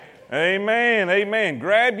Amen, amen.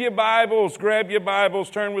 Grab your Bibles,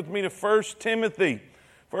 turn with me to 1 Timothy.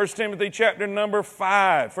 1 Timothy chapter number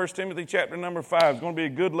 5. 1 Timothy chapter number 5 is going to be a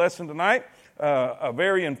good lesson tonight,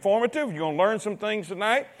 very informative. You're going to learn some things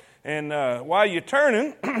tonight. And while you're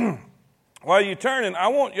turning, I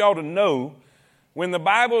want y'all to know when the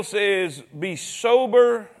Bible says, be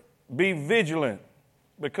sober, be vigilant,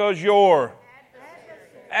 because your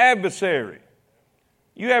adversary,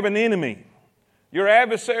 you have an enemy. Your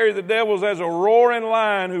adversary, the devil, is as a roaring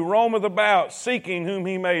lion who roameth about, seeking whom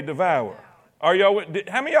he may devour. How many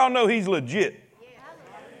of y'all know he's legit?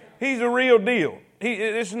 He's a real deal.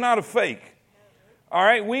 This is not a fake. All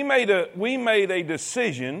right, we made a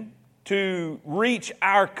decision to reach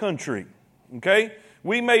our country. Okay,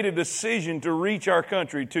 we made a decision to reach our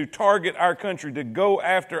country, to target our country, to go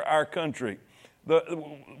after our country.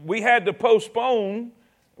 We had to postpone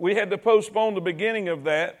the beginning of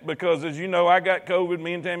that because, as you know, I got COVID.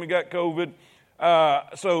 Me and Tammy got COVID.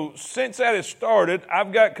 So since that has started,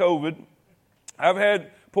 I've got COVID. I've had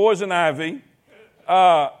poison ivy.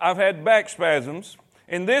 I've had back spasms.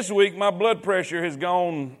 And this week, my blood pressure has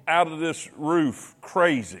gone out of this roof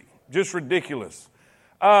crazy, just ridiculous.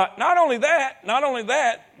 Not only that,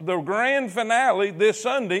 the grand finale this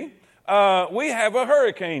Sunday, we have a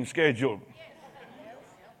hurricane scheduled.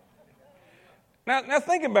 Now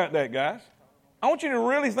think about that, guys. I want you to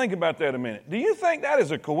really think about that a minute. Do you think that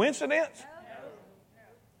is a coincidence?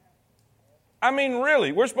 I mean,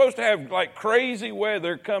 really, we're supposed to have like crazy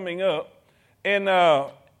weather coming up. And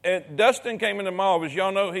Dustin came into my office.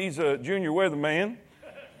 Y'all know he's a junior weatherman.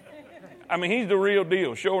 I mean, he's the real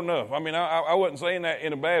deal, sure enough. I mean, I wasn't saying that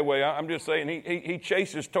in a bad way. I'm just saying he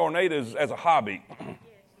chases tornadoes as a hobby.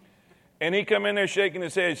 And he come in there shaking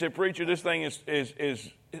his head. He said, "Preacher, this thing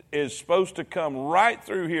is supposed to come right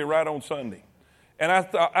through here, right on Sunday." And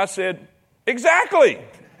I said, "Exactly."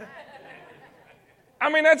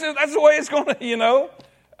 I mean, that's the way it's going to, you know.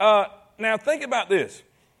 Now think about this: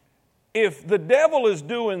 if the devil is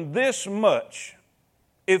doing this much,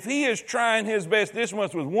 if he is trying his best this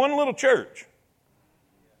much with one little church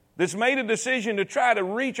that's made a decision to try to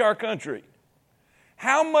reach our country,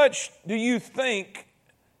 how much do you think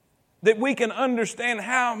that we can understand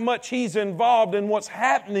how much he's involved in what's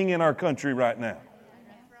happening in our country right now?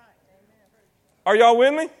 Are y'all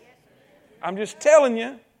with me? I'm just telling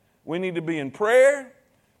you, we need to be in prayer.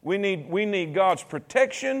 We need God's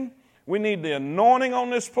protection. We need the anointing on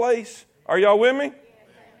this place. Are y'all with me?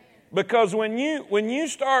 Because when you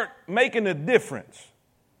start making a difference,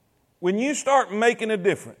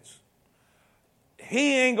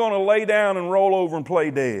 he ain't going to lay down and roll over and play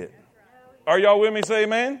dead. Are y'all with me? Say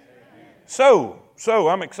amen. So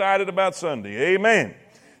I'm excited about Sunday. Amen.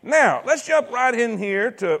 Now, let's jump right in here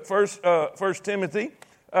to First Timothy,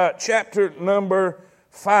 chapter number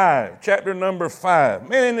 5. Chapter number 5.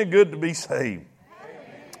 Man, isn't it good to be saved?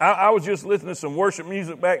 I was just listening to some worship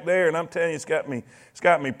music back there, and I'm telling you, it's got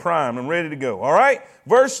me primed. I'm ready to go. All right?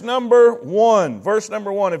 Verse number 1.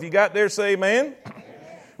 If you got there, say amen.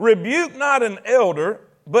 Rebuke not an elder,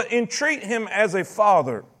 but entreat him as a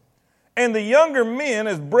father, and the younger men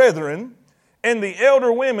as brethren, and the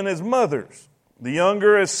elder women as mothers, the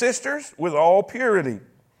younger as sisters, with all purity.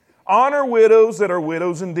 Honor widows that are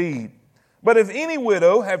widows indeed. But if any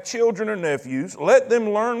widow have children or nephews, let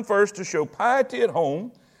them learn first to show piety at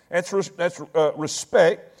home. That's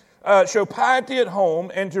respect. Show piety at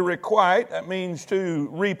home, and to requite, that means to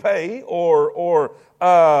repay or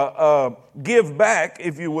give back,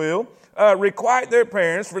 if you will. Requite their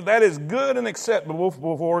parents, for that is good and acceptable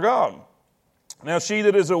before God. Now she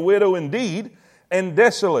that is a widow indeed and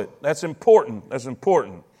desolate, that's important,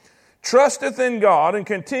 trusteth in God and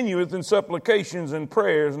continueth in supplications and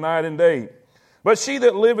prayers night and day. But she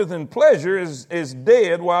that liveth in pleasure is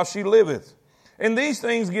dead while she liveth. And these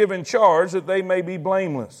things give in charge that they may be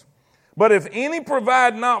blameless. But if any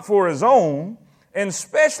provide not for his own, and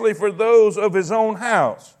especially for those of his own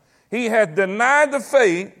house, he hath denied the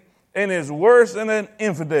faith and is worse than an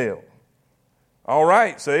infidel. All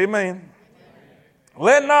right, say amen.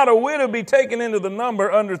 Let not a widow be taken into the number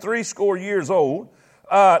under 60 years old.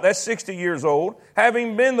 That's 60 years old,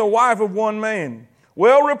 having been the wife of one man,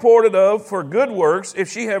 well reported of for good works, if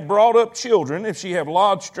she have brought up children, if she have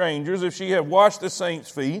lodged strangers, if she have washed the saints'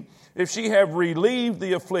 feet, if she have relieved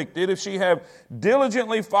the afflicted, if she have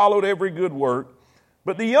diligently followed every good work.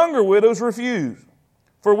 But the younger widows refuse.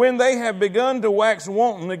 For when they have begun to wax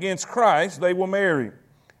wanton against Christ, they will marry,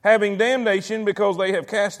 having damnation because they have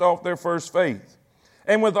cast off their first faith.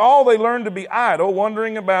 And withal they learn to be idle,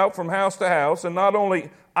 wandering about from house to house, and not only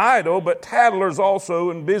idle, but tattlers also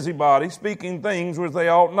and busybodies, speaking things which they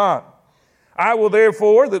ought not. I will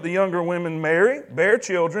therefore that the younger women marry, bear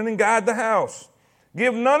children, and guide the house.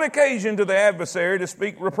 Give none occasion to the adversary to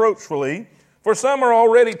speak reproachfully, for some are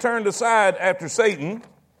already turned aside after Satan.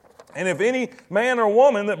 And if any man or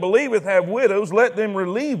woman that believeth have widows, let them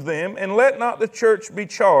relieve them, and let not the church be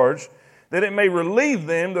charged, that it may relieve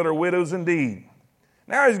them that are widows indeed.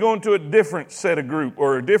 Now he's going to a different set of group,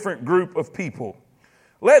 or a different group of people.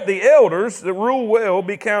 Let the elders that rule well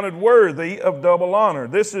be counted worthy of double honor.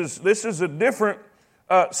 This is a different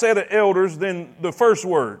set of elders than the first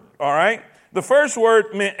word, all right? The first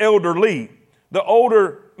word meant elderly, the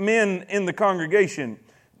older men in the congregation.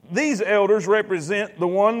 These elders represent the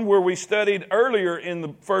one where we studied earlier in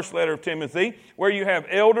the first letter of Timothy, where you have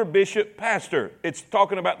elder, bishop, pastor. It's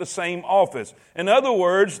talking about the same office. In other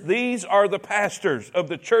words, these are the pastors of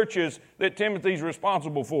the churches that Timothy's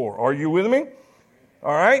responsible for. Are you with me?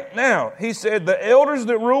 All right. Now, he said, the elders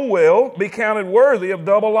that rule well be counted worthy of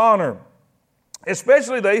double honor,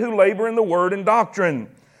 especially they who labor in the word and doctrine.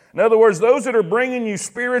 In other words, those that are bringing you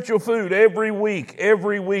spiritual food every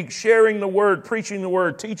week, sharing the word, preaching the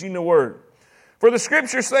word, teaching the word. For the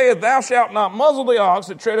scripture saith, thou shalt not muzzle the ox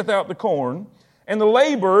that treadeth out the corn, and the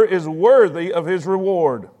laborer is worthy of his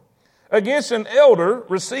reward. Against an elder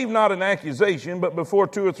receive not an accusation, but before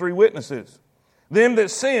 2 or 3 witnesses. Them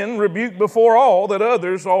that sin rebuke before all, that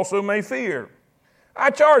others also may fear. I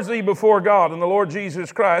charge thee before God and the Lord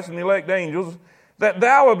Jesus Christ and the elect angels, that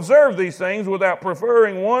thou observe these things without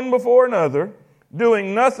preferring one before another,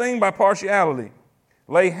 doing nothing by partiality.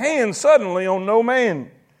 Lay hands suddenly on no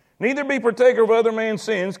man, neither be partaker of other man's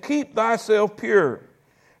sins. Keep thyself pure.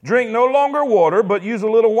 Drink no longer water, but use a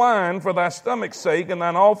little wine for thy stomach's sake and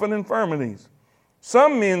thine often infirmities.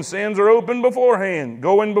 Some men's sins are open beforehand,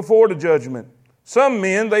 going before to judgment. Some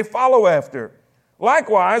men they follow after.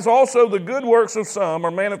 Likewise, also the good works of some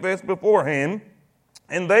are manifest beforehand,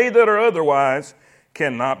 and they that are otherwise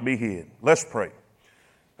cannot be hid. Let's pray.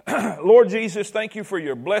 Lord Jesus, thank you for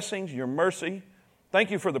your blessings, your mercy.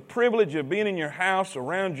 Thank you for the privilege of being in your house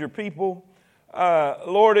around your people.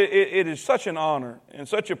 Lord, it is such an honor and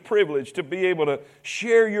such a privilege to be able to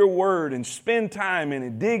share your word and spend time in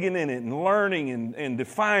it, digging in it and learning and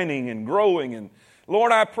defining and growing. And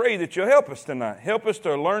Lord, I pray that you'll help us tonight. Help us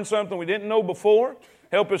to learn something we didn't know before.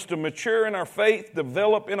 Help us to mature in our faith,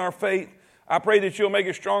 develop in our faith. I pray that you'll make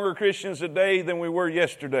us stronger Christians today than we were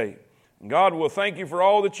yesterday. And God, will thank you for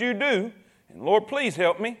all that you do. And Lord, please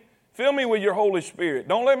help me. Fill me with your Holy Spirit.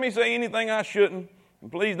 Don't let me say anything I shouldn't.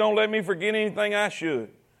 And please don't let me forget anything I should.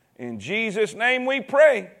 In Jesus' name we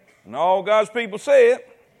pray. And all God's people say it.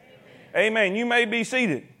 Amen. You may be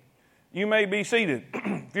seated. You may be seated.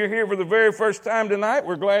 If you're here for the very first time tonight,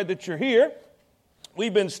 we're glad that you're here.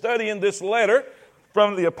 We've been studying this letter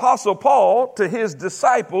from the Apostle Paul to his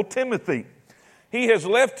disciple Timothy. He has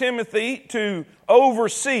left Timothy to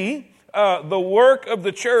oversee the work of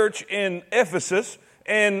the church in Ephesus,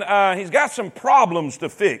 and he's got some problems to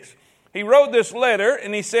fix. He wrote this letter,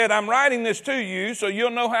 and he said, I'm writing this to you so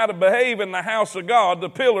you'll know how to behave in the house of God, the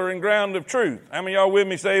pillar and ground of truth. How many of y'all with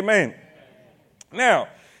me say amen? Now,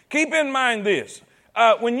 keep in mind this.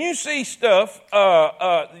 When you see stuff,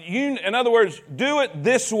 in other words, do it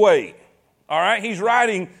this way. All right? He's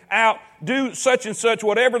writing out, do such and such,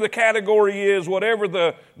 whatever the category is, whatever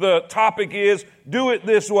the topic is, do it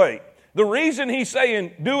this way. The reason he's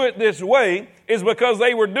saying do it this way is because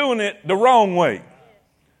they were doing it the wrong way.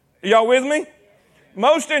 Y'all with me?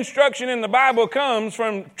 Most instruction in the Bible comes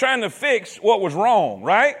from trying to fix what was wrong,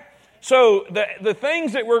 right? So the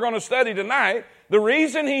things that we're going to study tonight, the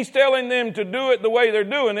reason he's telling them to do it the way they're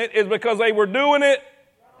doing it is because they were doing it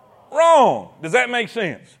wrong. Does that make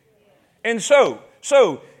sense? And so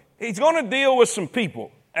he's going to deal with some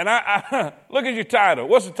people. And I look at your title.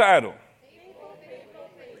 What's the title? People.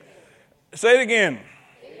 Say it again.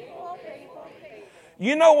 People.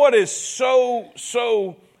 You know what is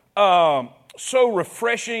so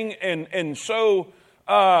refreshing and so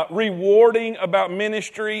rewarding about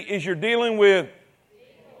ministry is you're dealing with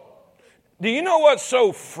people. Do you know what's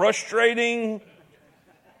so frustrating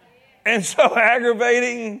and so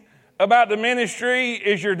aggravating about the ministry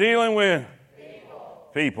is you're dealing with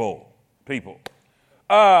people.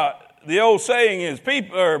 The old saying is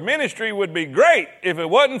ministry would be great if it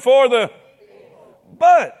wasn't for the people.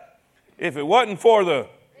 But if it wasn't for the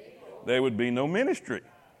people, there would be no ministry.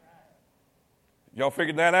 Y'all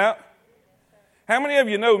figured that out? How many of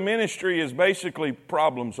you know ministry is basically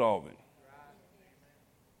problem solving?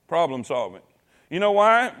 Problem solving. You know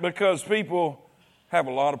why? Because people have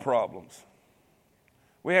a lot of problems.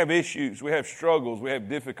 We have issues, we have struggles, we have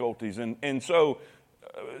difficulties. And so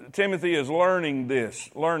Timothy is learning this.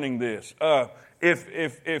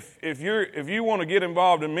 if you want to get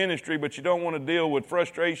involved in ministry, but you don't want to deal with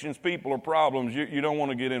frustrations, people, or problems, you don't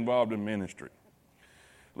want to get involved in ministry.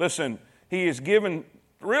 Listen, he is given,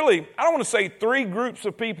 really, I don't want to say three groups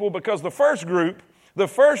of people, because the first group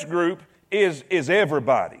is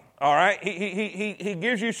everybody. All right? He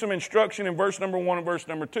gives you some instruction in verse number 1 and verse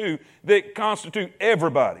number 2 that constitute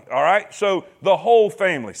everybody. All right? So the whole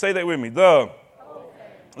family. Say that with me. The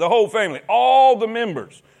whole family. All the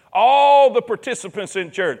members. All the participants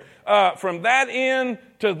in church. From that end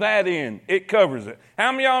to that end. It covers it.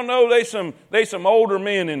 How many of y'all know there's some older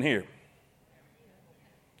men in here?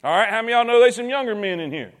 All right? How many of y'all know there's some younger men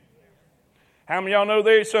in here? How many of y'all know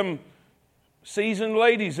there's some seasoned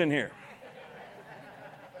ladies in here?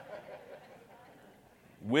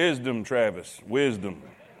 Wisdom, Travis, wisdom.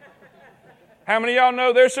 How many of y'all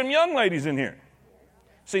know there's some young ladies in here?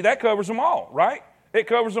 See, that covers them all, right? It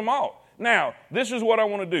covers them all. Now, this is what I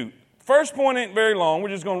want to do. First point ain't very long. We're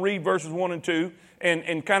just going to read verses 1 and 2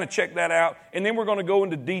 and kind of check that out. And then we're going to go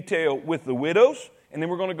into detail with the widows. And then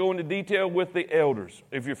we're going to go into detail with the elders.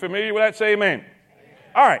 If you're familiar with that, say amen.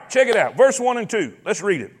 All right, check it out. Verse 1 and 2. Let's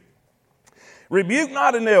read it. Rebuke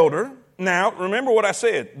not an elder. Now, remember what I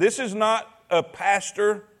said. This is not a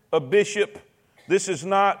pastor, a bishop. This is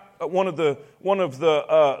not one of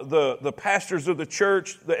the pastors of the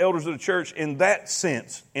church, the elders of the church in that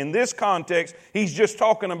sense. In this context, he's just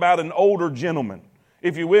talking about an older gentleman.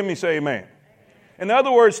 If you're with me, say amen. In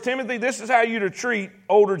other words, Timothy, this is how you to treat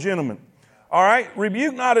older gentlemen. All right?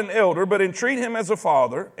 Rebuke not an elder, but entreat him as a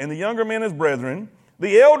father, and the younger men as brethren,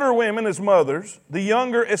 the elder women as mothers, the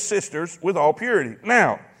younger as sisters, with all purity.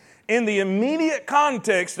 Now, in the immediate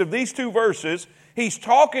context of these two verses, he's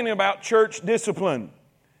talking about church discipline.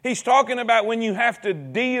 He's talking about when you have to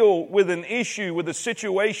deal with an issue, with a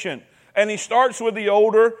situation. And he starts with the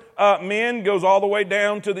older men, goes all the way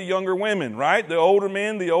down to the younger women, right? The older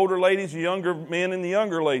men, the older ladies, the younger men, and the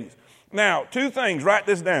younger ladies. Now, two things, write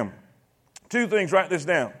this down.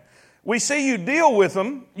 We see you deal with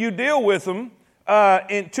them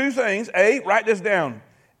in two things. A, write this down.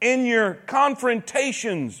 In your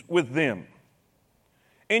confrontations with them.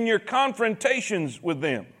 In your confrontations with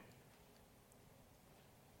them.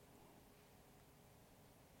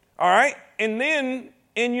 All right? And then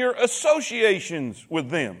in your associations with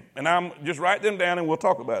them. And I'm just write them down and we'll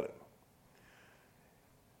talk about it.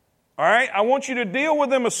 All right? I want you to deal with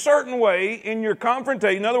them a certain way in your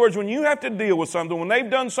confrontation. In other words, when you have to deal with something, when they've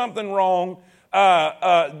done something wrong,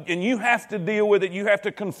 and you have to deal with it, you have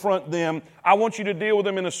to confront them, I want you to deal with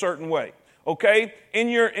them in a certain way. Okay? In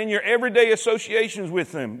your everyday associations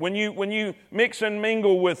with them, when you mix and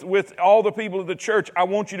mingle with all the people of the church, I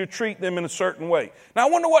want you to treat them in a certain way. Now, I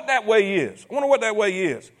wonder what that way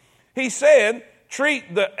is. He said,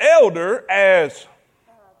 treat the elder as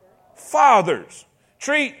fathers.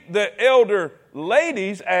 Treat the elder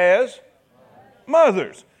ladies as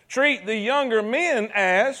mothers. Treat the younger men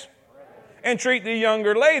as, and treat the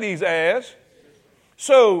younger ladies as.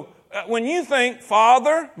 So, when you think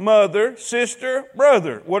father, mother, sister,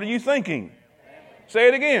 brother, what are you thinking? Say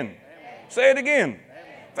it again. Say it again.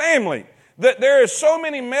 Family. There are so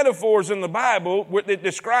many metaphors in the Bible that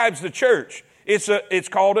describes the church. It's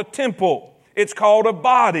called a temple. It's called a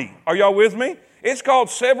body. Are y'all with me? It's called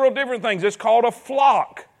several different things. It's called a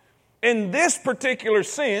flock. In this particular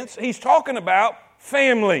sense, he's talking about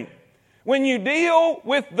family. When you deal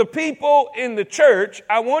with the people in the church,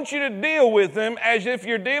 I want you to deal with them as if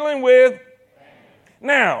you're dealing with.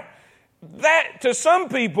 Now, that to some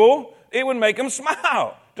people, it would make them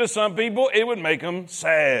smile. To some people, it would make them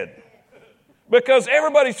sad. Because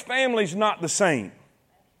everybody's family's not the same.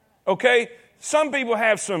 Okay? Some people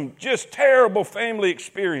have some just terrible family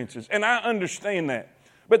experiences, and I understand that.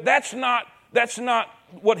 But that's not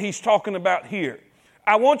what he's talking about here.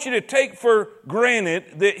 I want you to take for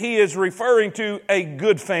granted that he is referring to a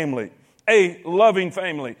good family, a loving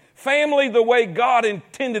family. Family the way God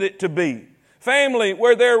intended it to be. Family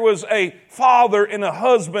where there was a father and a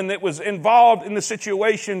husband that was involved in the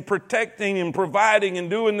situation, protecting and providing and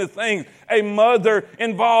doing the things. A mother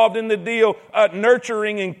involved in the deal,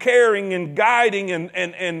 nurturing and caring and guiding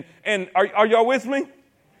and are y'all with me?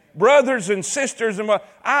 Brothers and sisters, and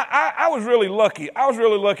I was really lucky.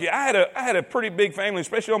 I had a pretty big family,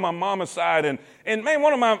 especially on my mama's side, and man,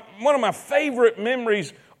 one of my favorite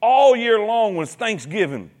memories all year long was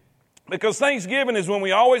Thanksgiving, because Thanksgiving is when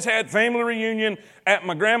we always had family reunion at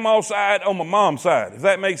my grandma's side on my mom's side. If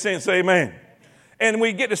that makes sense, say amen. And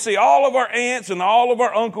we get to see all of our aunts and all of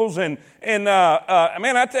our uncles. And man,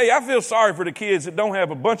 I tell you, I feel sorry for the kids that don't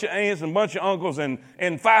have a bunch of aunts and a bunch of uncles and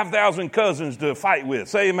 5,000 cousins to fight with.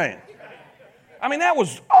 Say amen. I mean, that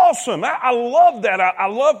was awesome. I love that. I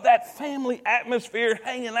love that family atmosphere,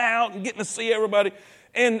 hanging out and getting to see everybody.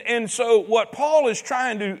 And so what Paul is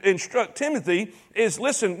trying to instruct Timothy is,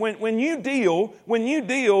 listen, when you deal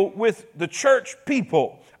with the church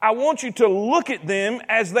people, I want you to look at them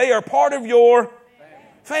as they are part of your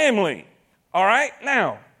family. All right?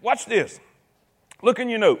 Now, watch this. Look in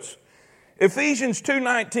your notes. Ephesians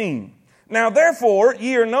 2:19. Now, therefore,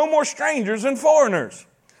 ye are no more strangers and foreigners,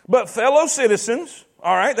 but fellow citizens.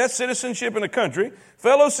 All right, that's citizenship in a country.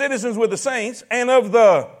 Fellow citizens with the saints and of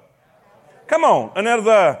the, come on, and of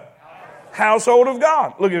the household of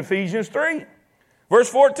God. Look at Ephesians 3. Verse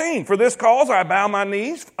 14. For this cause I bow my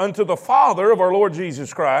knees unto the Father of our Lord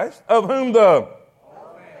Jesus Christ, of whom the,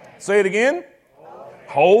 say it again,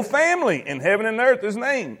 whole family in heaven and earth is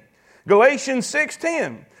named. Galatians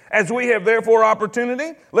 6:10. As we have therefore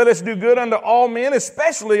opportunity, let us do good unto all men,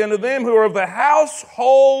 especially unto them who are of the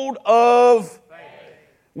household of faith.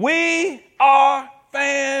 We are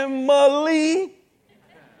family.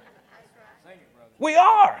 We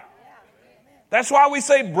are. That's why we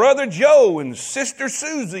say Brother Joe and Sister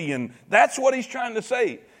Susie, and that's what he's trying to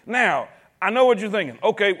say. Now, I know what you're thinking.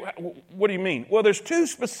 Okay, what do you mean? Well, there's two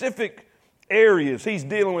specific areas he's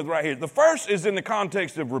dealing with right here. The first is in the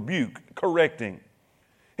context of rebuke, correcting.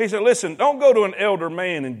 He said, listen, don't go to an elder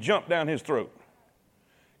man and jump down his throat.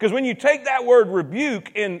 Because when you take that word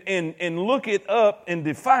rebuke and look it up and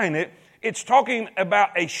define it, it's talking about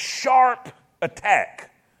a sharp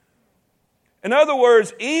attack. In other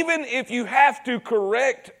words, even if you have to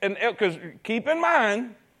correct an elder, because keep in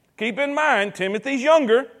mind, Timothy's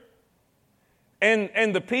younger,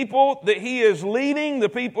 and the people that he is leading, the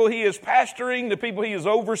people he is pastoring, the people he is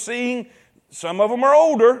overseeing, some of them are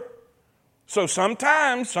older. So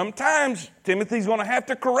sometimes Timothy's going to have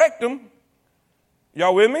to correct them.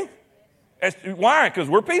 Y'all with me? Why? Because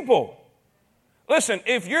we're people. Listen,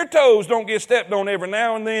 if your toes don't get stepped on every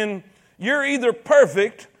now and then, you're either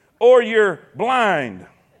perfect or you're blind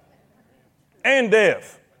and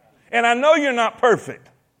deaf. And I know you're not perfect.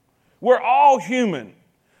 We're all human.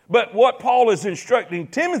 But what Paul is instructing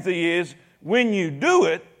Timothy is, when you do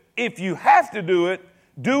it, if you have to do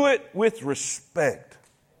it with respect.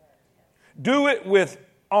 Do it with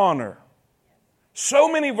honor.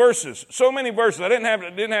 So many verses. I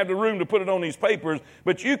didn't have the room to put it on these papers,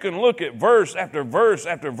 but you can look at verse after verse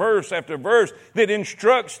after verse after verse that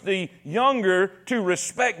instructs the younger to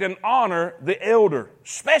respect and honor the elder,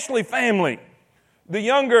 especially family. The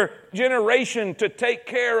younger generation to take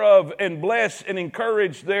care of and bless and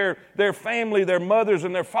encourage their family, their mothers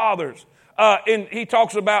and their fathers. And he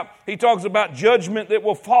talks about judgment that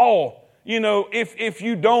will fall, if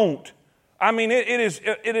you don't. I mean, it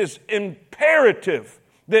is imperative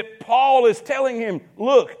that Paul is telling him,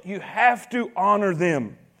 look, you have to honor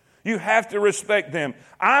them. You have to respect them.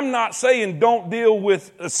 I'm not saying don't deal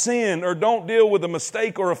with a sin or don't deal with a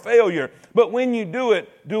mistake or a failure. But when you do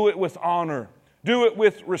it with honor. Do it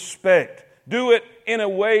with respect. Do it in a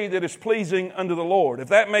way that is pleasing unto the Lord. If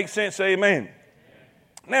that makes sense, say amen.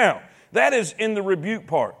 Now, that is in the rebuke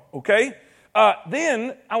part, okay?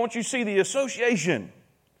 Then I want you to see the association.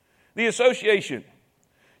 The association.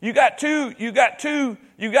 You got the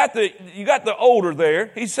older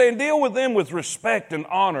there. He's saying deal with them with respect and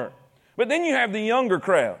honor. But then you have the younger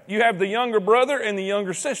crowd. You have the younger brother and the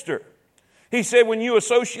younger sister. He said when you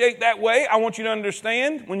associate that way, I want you to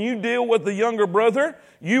understand, when you deal with the younger brother,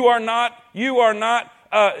 you are not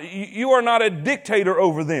a dictator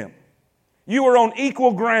over them. You are on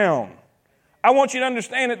equal ground. I want you to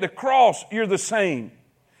understand at the cross, you're the same.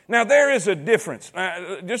 Now, there is a difference.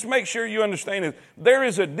 Just make sure you understand it. There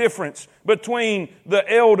is a difference between the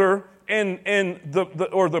elder and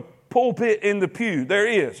the pulpit in the pew. There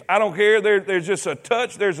is. I don't care. There's just a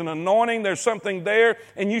touch. There's an anointing. There's something there,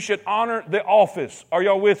 and you should honor the office. Are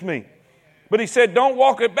y'all with me? But he said,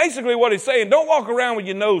 basically what he's saying, don't walk around with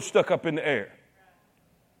your nose stuck up in the air.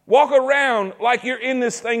 Walk around like you're in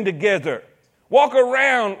this thing together. Walk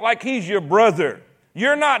around like he's your brother.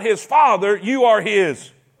 You're not his father. You are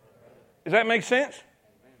his. Does that make sense?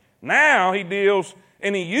 Now he deals,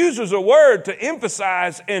 and he uses a word to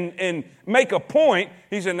emphasize and make a point.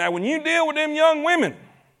 He said, now when you deal with them young women,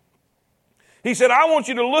 he said, I want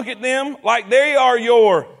you to look at them like they are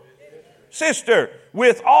your sister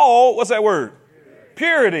with all, what's that word?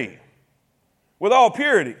 Purity. With all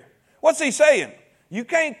purity. What's he saying?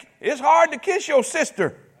 It's hard to kiss your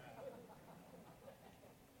sister.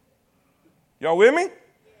 Y'all with me?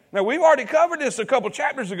 Now we've already covered this a couple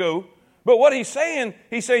chapters ago. But what he's saying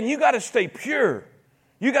you got to stay pure.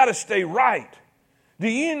 You got to stay right. Do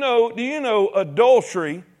you know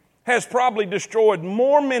adultery has probably destroyed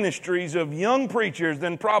more ministries of young preachers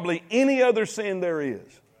than probably any other sin there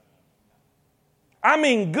is. I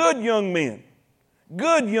mean good young men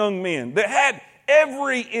that had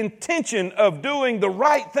every intention of doing the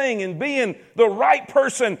right thing and being the right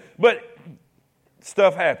person, but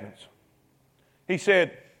stuff happens. He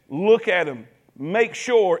said, look at them. Make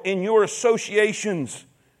sure in your associations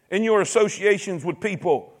with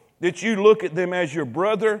people that you look at them as your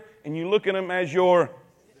brother and you look at them as your...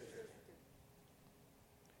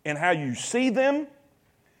 And how you see them,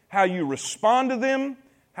 how you respond to them,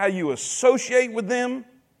 how you associate with them.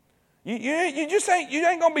 You ain't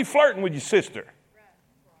going to be flirting with your sister.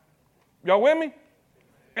 Y'all with me?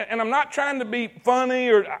 And I'm not trying to be funny,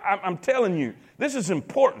 or I'm telling you, this is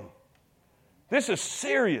important. This is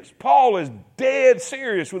serious. Paul is dead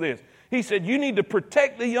serious with this. He said, you need to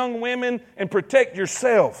protect the young women and protect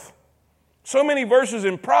yourself. So many verses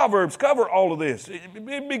in Proverbs cover all of this.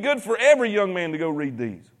 It'd be good for every young man to go read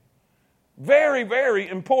these. Very, very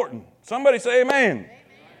important. Somebody say amen. Amen.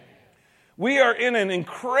 We are in an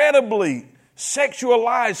incredibly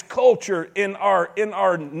sexualized culture in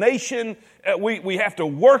our nation. We have to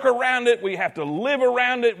work around it. We have to live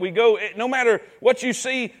around it. We go, no matter what you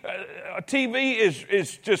see, TV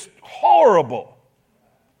is just horrible.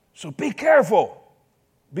 So be careful.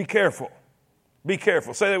 Be careful. Be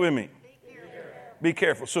careful. Say that with me. Be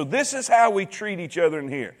careful. So this is how we treat each other in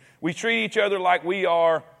here. We treat each other like we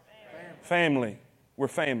are family. We're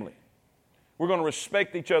family. We're going to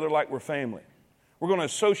respect each other like we're family. We're going to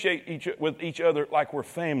associate with each other like we're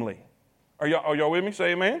family. Are y'all with me?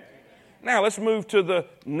 Say amen. Amen. Now let's move to the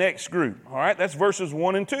next group. All right, that's verses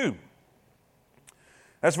 1 and 2.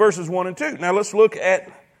 That's verses 1 and 2. Now let's look at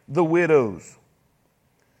the widows.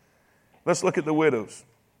 Let's look at the widows.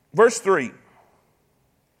 Verse 3.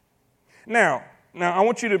 Now I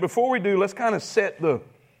want you to, before we do, let's kind of set the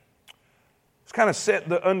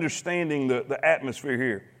understanding, the atmosphere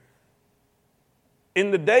here.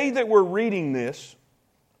 In the day that we're reading this,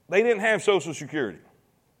 they didn't have Social Security.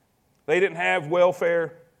 They didn't have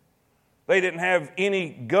welfare. They didn't have any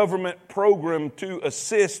government program to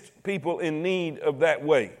assist people in need of that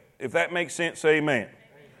way. If that makes sense, say amen.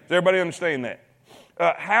 Does everybody understand that?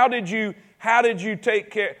 How was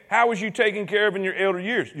you taken care of in your elder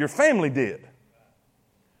years? Your family did.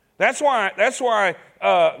 That's why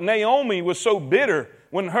Naomi was so bitter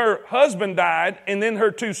when her husband died and then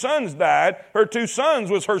her 2 sons died. Her 2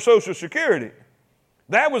 sons was her Social Security.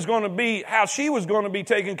 That was going to be how she was going to be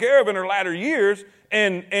taken care of in her latter years.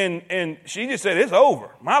 And she just said, it's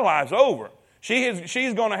over. My life's over.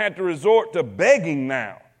 She's going to have to resort to begging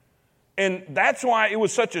now. And that's why it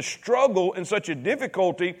was such a struggle and such a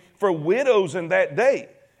difficulty for widows in that day.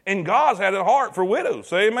 And God's had a heart for widows.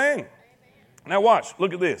 Say amen. Now watch,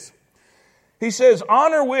 look at this. He says,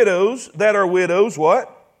 honor widows that are widows,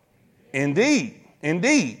 what? Indeed.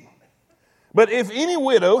 But if any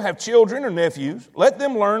widow have children or nephews, let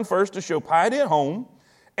them learn first to show piety at home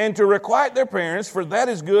and to requite their parents, for that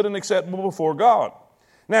is good and acceptable before God.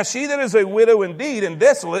 Now she that is a widow indeed and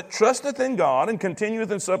desolate trusteth in God and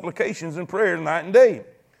continueth in supplications and prayers night and day.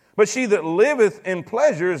 But she that liveth in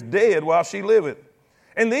pleasure is dead while she liveth.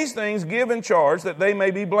 And these things give in charge that they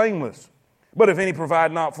may be blameless. But if any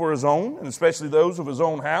provide not for his own, and especially those of his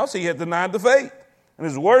own house, he hath denied the faith, and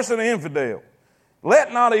is worse than an infidel.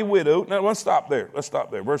 Let not a widow... Now, let's stop there.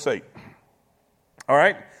 Verse 8. All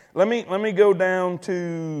right? Let me go down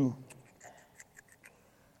to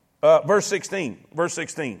verse 16. Verse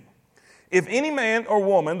 16. If any man or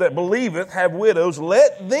woman that believeth have widows,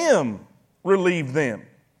 let them relieve them.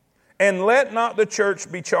 And let not the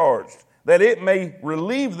church be charged, that it may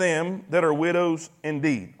relieve them that are widows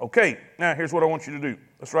indeed. Okay, now here's what I want you to do.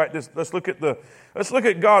 Let's write this. Let's look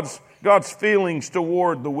at God's feelings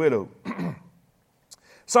toward the widow.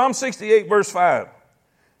 Psalm 68, verse 5.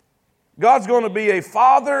 God's going to be a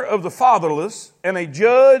father of the fatherless and a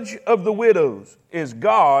judge of the widows is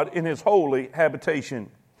God in his holy habitation.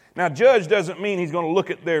 Now, judge doesn't mean he's going to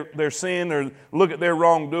look at their sin or look at their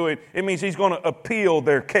wrongdoing. It means he's going to appeal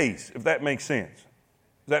their case, if that makes sense.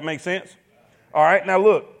 Does that make sense? All right, now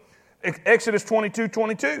look. Exodus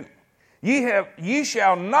 22:22. Ye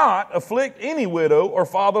shall not afflict any widow or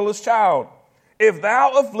fatherless child. If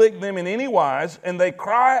thou afflict them in any wise, and they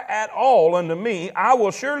cry at all unto me, I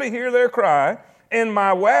will surely hear their cry, and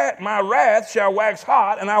my wrath shall wax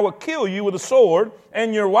hot, and I will kill you with a sword,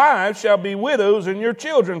 and your wives shall be widows, and your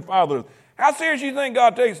children fathers. How serious do you think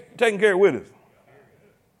God takes taking care of widows?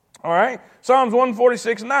 All right, Psalms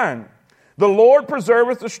 146:9. The Lord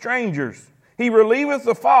preserveth the strangers. He relieveth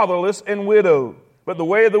the fatherless and widow. But the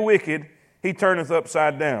way of the wicked he turneth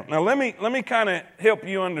upside down. Now let me kind of help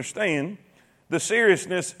you understand the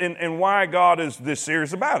seriousness and why God is this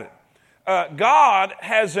serious about it. God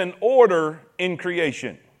has an order in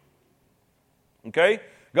creation. Okay?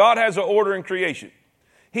 God has an order in creation.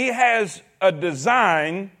 He has a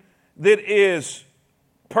design that is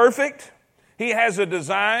perfect. He has a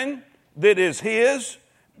design that is His,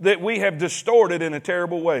 that we have distorted in a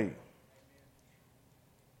terrible way.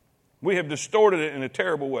 We have distorted it in a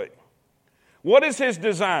terrible way. What is His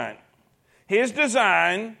design? His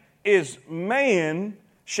design is man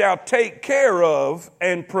shall take care of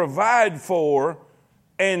and provide for.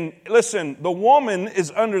 And listen, the woman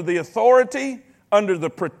is under the authority, under the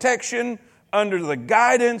protection, under the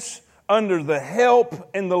guidance, under the help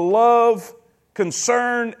and the love,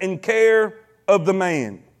 concern and care of the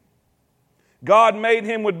man. God made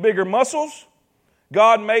him with bigger muscles.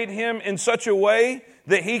 God made him in such a way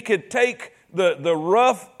that he could take the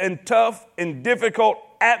rough and tough and difficult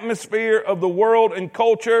atmosphere of the world and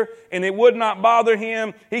culture, and it would not bother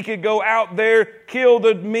him. He could go out there, kill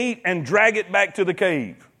the meat, and drag it back to the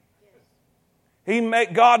cave.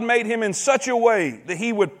 God made him in such a way that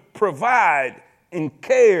he would provide and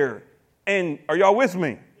care. And are y'all with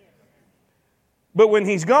me? But when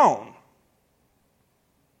he's gone,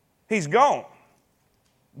 he's gone.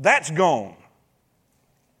 That's gone.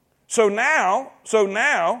 So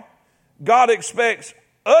now, God expects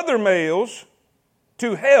other males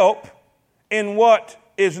to help in what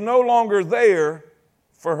is no longer there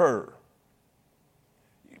for her.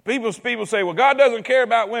 People say, well, God doesn't care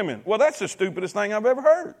about women. Well, that's the stupidest thing I've ever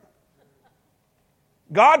heard.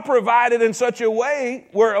 God provided in such a way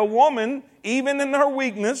where a woman, even in her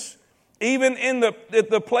weakness, even in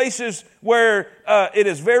the places where it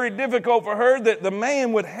is very difficult for her, that the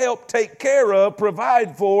man would help take care of,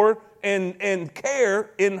 provide for, and care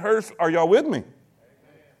in her. Are y'all with me?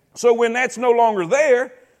 So when that's no longer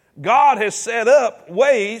there, God has set up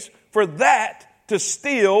ways for that to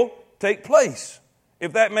still take place.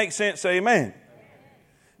 If that makes sense, say amen.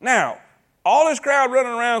 Now, all this crowd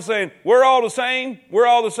running around saying, we're all the same, we're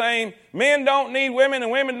all the same. Men don't need women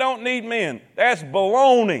and women don't need men. That's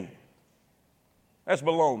baloney. That's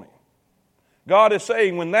baloney. God is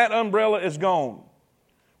saying when that umbrella is gone,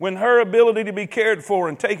 when her ability to be cared for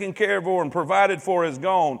and taken care of and provided for is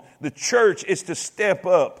gone, the church is to step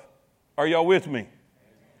up. Are y'all with me?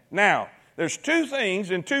 Now, there's two things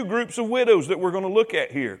and two groups of widows that we're going to look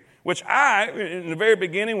at here, which in the very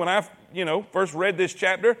beginning, when I first read this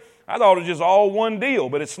chapter, I thought it was just all one deal,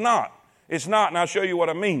 but it's not. It's not, and I'll show you what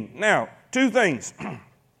I mean. Now, two things.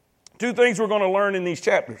 Two things we're going to learn in these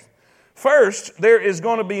chapters. First, there is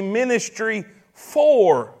going to be ministry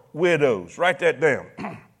for widows. Write that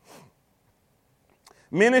down.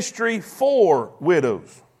 Ministry for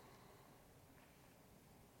widows.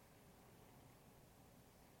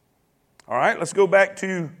 All right, let's go back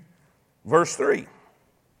to verse 3.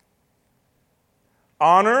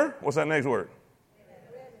 Honor, what's that next word?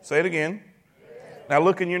 Say it again. Now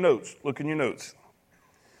look in your notes. Look in your notes.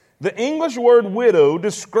 The English word widow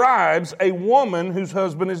describes a woman whose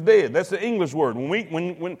husband is dead. That's the English word.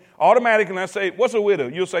 When automatically I say, what's a widow?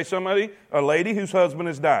 You'll say a lady whose husband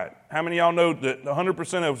has died. How many of y'all know that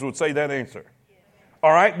 100% of us would say that answer?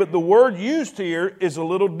 All right, but the word used here is a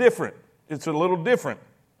little different. It's a little different.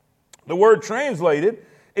 The word translated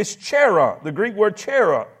is chera, the Greek word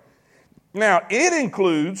chera. Now, it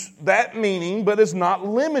includes that meaning, but is not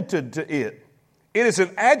limited to it. It is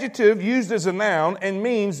an adjective used as a noun and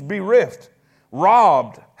means bereft,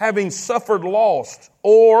 robbed, having suffered loss,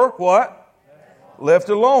 or what? Left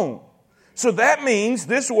alone. So that means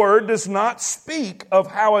this word does not speak of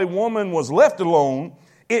how a woman was left alone.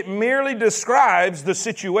 It merely describes the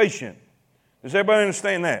situation. Does everybody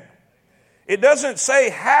understand that? It doesn't say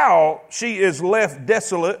how she is left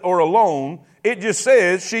desolate or alone. It just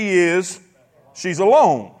says she's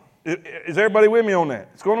alone. Is everybody with me on that?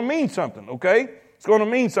 It's going to mean something, okay? It's going to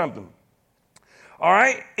mean something. All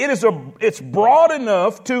right? It's broad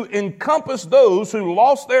enough to encompass those who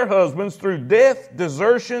lost their husbands through death,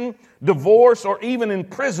 desertion, divorce, or even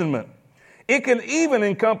imprisonment. It can even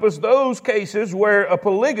encompass those cases where a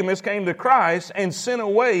polygamist came to Christ and sent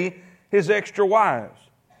away his extra wives.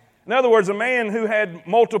 In other words, a man who had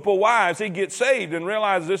multiple wives, he gets saved and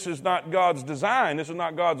realizes this is not God's design, this is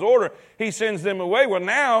not God's order. He sends them away. Well,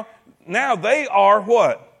 now they are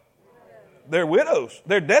what? They're widows.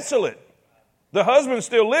 They're desolate. The husband's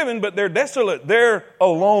still living, but they're desolate. They're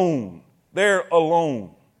alone. They're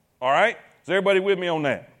alone. All right? Is everybody with me on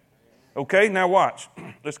that? Okay, now watch.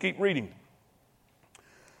 Let's keep reading.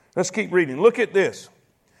 Let's keep reading. Look at this.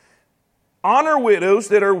 Honor widows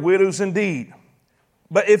that are widows indeed.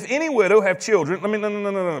 But if any widow have children,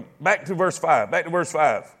 no. Back to verse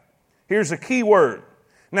 5. Here's a key word.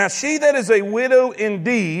 Now she that is a widow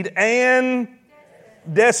indeed and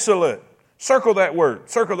desolate. Circle that word.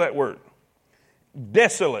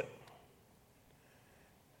 Desolate.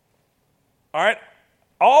 All right?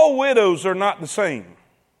 All widows are not the same.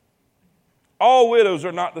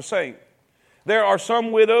 There are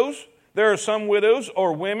some widows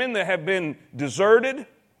or women that have been deserted,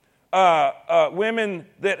 women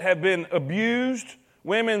that have been abused,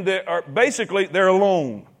 women that are basically, they're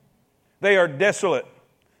alone. They are desolate.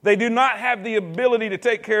 They do not have the ability to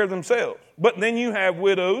take care of themselves. But then you have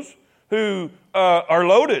widows who are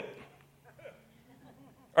loaded.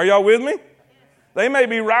 Are y'all with me? They may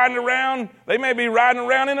be riding around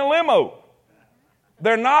in a limo.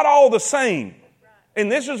 They're not all the same.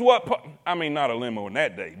 And this is what, not a limo in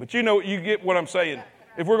that day, but you get what I'm saying.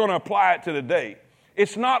 If we're going to apply it to the day,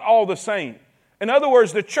 it's not all the same. In other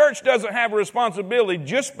words, the church doesn't have a responsibility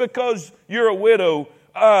just because you're a widow,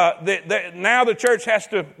 that now the church has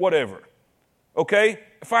to whatever. Okay?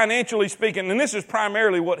 Financially speaking, and this is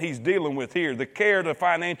primarily what he's dealing with here, the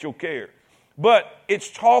financial care. But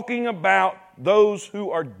it's talking about those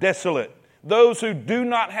who are desolate, those who do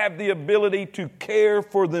not have the ability to care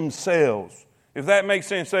for themselves. If that makes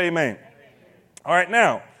sense, say amen. All right,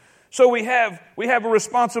 now, so we have a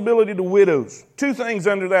responsibility to widows. Two things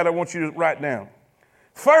under that I want you to write down.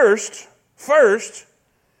 First,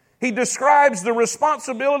 he describes the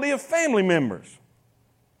responsibility of family members.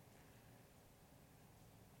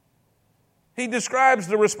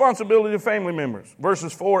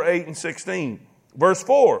 Verses 4, 8, and 16. Verse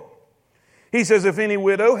 4, he says, if any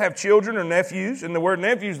widow have children or nephews, and the word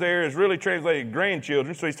nephews there is really translated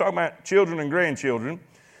grandchildren, so he's talking about children and grandchildren,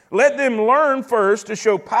 let them learn first to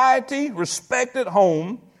show piety, respect at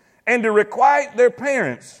home, and to requite their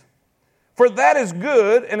parents. For that is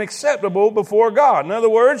good and acceptable before God. In other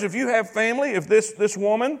words, if you have family, if this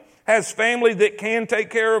woman has family that can take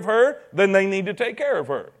care of her, then they need to take care of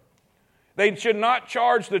her. They should not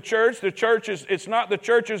charge the church. It's not the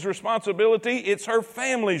church's responsibility, it's her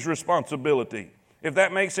family's responsibility. If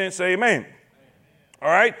that makes sense, say amen. All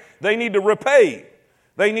right? They need to repay.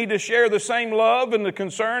 They need to share the same love and the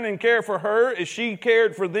concern and care for her as she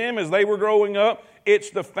cared for them as they were growing up. It's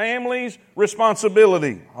the family's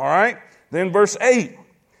responsibility. All right? Then verse 8.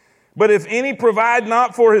 But if any provide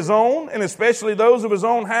not for his own, and especially those of his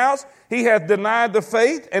own house, he hath denied the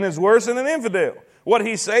faith and is worse than an infidel. What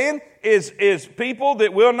he's saying is people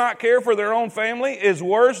that will not care for their own family is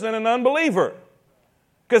worse than an unbeliever.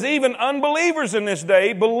 Because even unbelievers in this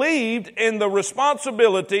day believed in the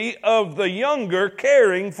responsibility of the younger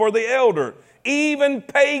caring for the elder. Even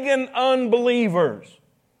pagan unbelievers.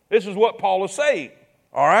 This is what Paul is saying.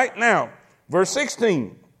 All right, now, verse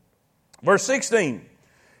 16.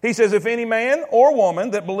 He says, if any man or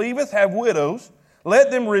woman that believeth have widows,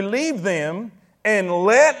 let them relieve them, and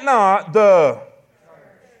let not the...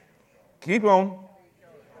 Keep on.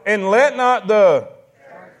 And let not the...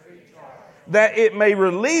 that it may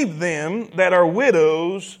relieve them that are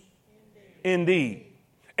widows indeed.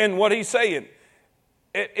 And what he's saying,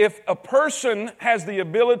 if a person has the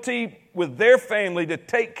ability with their family to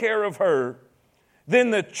take care of her,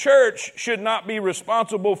 then the church should not be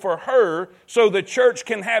responsible for her, so the church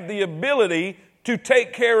can have the ability to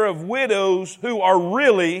take care of widows who are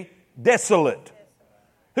really desolate,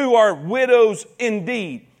 who are widows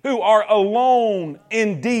indeed, who are alone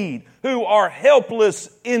indeed, who are helpless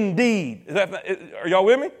indeed. Are y'all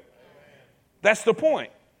with me? That's the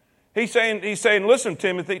point. He's saying, listen,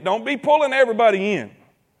 Timothy, don't be pulling everybody in.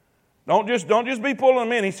 Don't just be pulling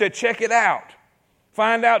them in. He said, check it out.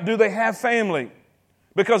 Find out, do they have family?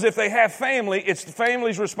 Because if they have family, it's the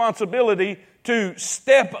family's responsibility to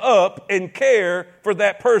step up and care for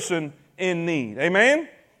that person in need. Amen?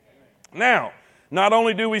 Now, not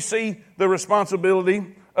only do we see the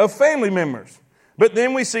responsibility of family members, but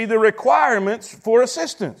then we see the requirements for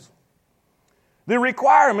assistance. The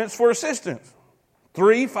requirements for assistance.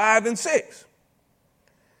 3, 5, and 6.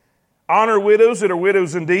 Honor widows that are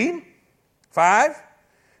widows indeed. 5.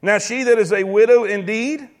 Now she that is a widow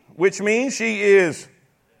indeed, which means she is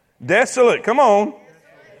desolate. Come on.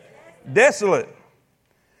 Desolate.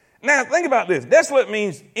 Now think about this. Desolate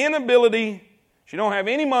means inability. She don't have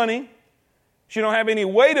any money. She don't have any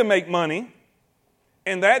way to make money.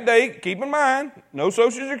 In that day, keep in mind, no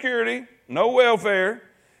Social Security, no welfare.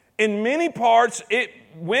 In many parts,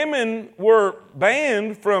 women were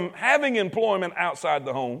banned from having employment outside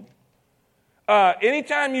the home.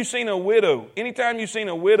 Anytime you've seen a widow,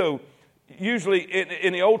 usually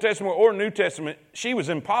in the Old Testament or New Testament, she was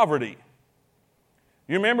in poverty.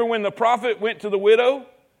 You remember when the prophet went to the widow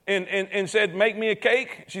and said, make me a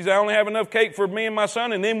cake. She said, I only have enough cake for me and my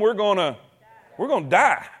son, and then we're going to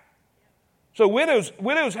die. So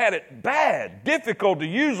widows had it bad, difficulty,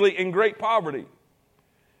 usually in great poverty.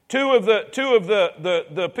 Two of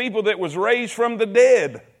the people that was raised from the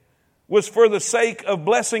dead was for the sake of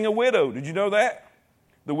blessing a widow. Did you know that?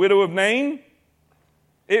 The widow of Nain,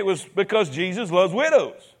 it was because Jesus loves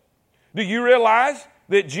widows. Do you realize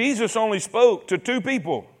that Jesus only spoke to two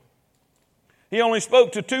people? He only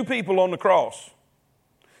spoke to two people on the cross.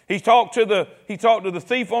 He talked to the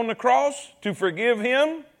thief on the cross to forgive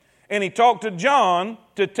him, and he talked to John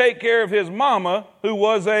to take care of his mama, who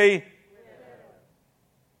was a...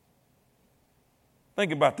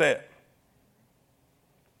 Think about that.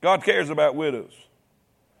 God cares about widows.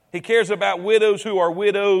 He cares about widows who are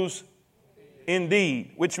widows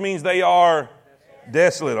indeed, which means they are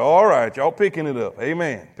desolate. All right, y'all picking it up.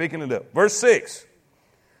 Amen. Picking it up. Verse 6.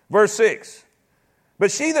 Verse 6. But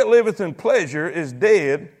she that liveth in pleasure is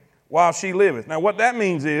dead while she liveth. Now what that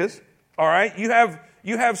means is, all right, you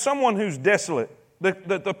have someone who's desolate.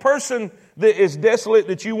 The person that is desolate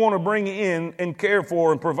that you want to bring in and care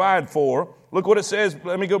for and provide for. Look what it says.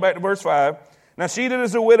 Let me go back to verse 5. Now she that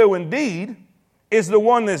is a widow indeed is the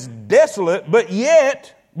one that's desolate, but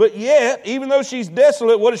yet, even though she's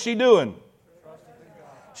desolate, what is she doing?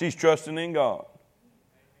 She's trusting in God.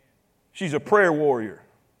 She's a prayer warrior.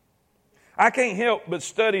 I can't help but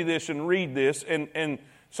study this and read this, and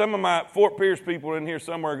some of my Fort Pierce people are in here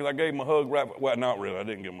somewhere because I gave them a hug. Well, not really. I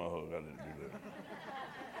didn't give them a hug. I didn't do that.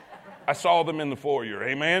 I saw them in the foyer.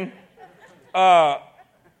 Amen.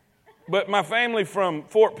 But my family from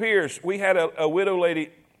Fort Pierce, we had a widow lady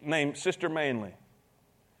named Sister Manley.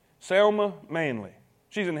 Selma Manley.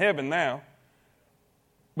 She's in heaven now.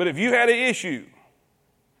 But if you had an issue,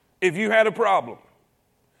 if you had a problem,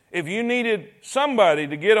 if you needed somebody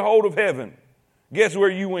to get a hold of heaven, guess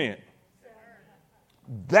where you went?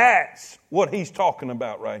 That's what he's talking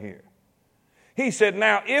about right here. He said,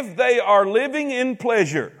 now, if they are living in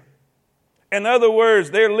pleasure, in other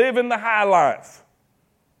words, they're living the high life,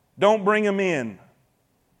 don't bring them in.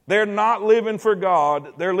 They're not living for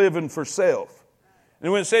God, they're living for self.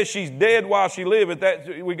 And when it says she's dead while she liveth,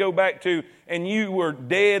 that we go back to, and you were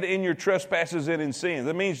dead in your trespasses and in sins.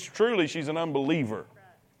 That means truly she's an unbeliever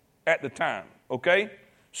at the time. Okay?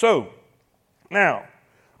 So, now,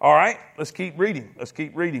 all right, let's keep reading. Let's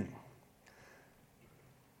keep reading.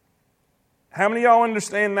 How many of y'all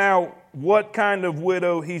understand now what kind of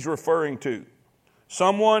widow he's referring to?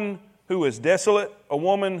 Someone who is desolate, a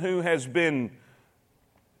woman who has been,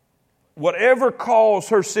 whatever caused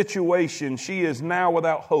her situation, she is now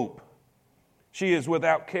without hope. She is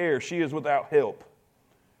without care. She is without help.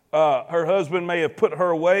 Her husband may have put her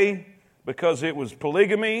away because it was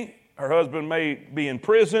polygamy. Her husband may be in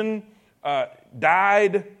prison,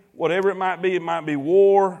 died, whatever it might be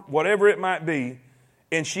war, whatever it might be,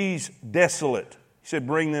 and she's desolate. He said,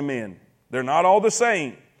 bring them in. They're not all the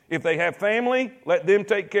same. If they have family, let them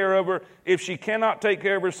take care of her. If she cannot take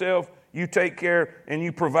care of herself, you take care and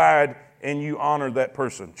you provide and you honor that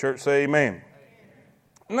person. Church, say amen.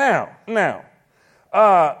 Now,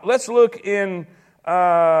 let's look in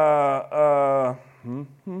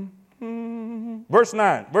verse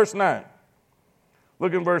 9. Verse 9.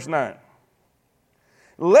 Look in verse 9.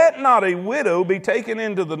 Let not a widow be taken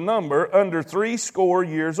into the number under 60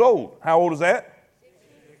 years old. How old is that?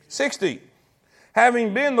 60.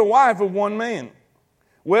 Having been the wife of one man,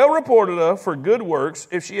 well reported of for good works,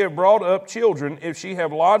 if she have brought up children, if she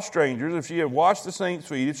have lodged strangers, if she have washed the saints'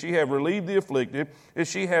 feet, if she have relieved the afflicted, if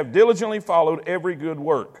she have diligently followed every good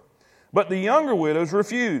work. But the younger widows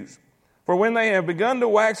refuse. For when they have begun to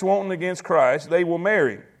wax wanton against Christ, they will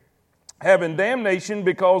marry, having damnation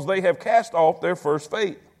because they have cast off their first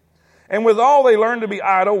faith. And withal they learn to be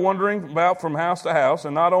idle, wandering about from house to house,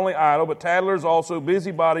 and not only idle, but tattlers also,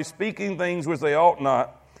 busybodies, speaking things which they ought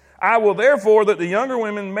not. I will therefore that the younger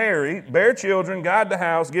women marry, bear children, guide the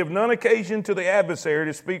house, give none occasion to the adversary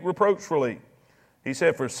to speak reproachfully. He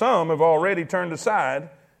said, for some have already turned aside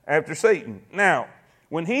after Satan. Now,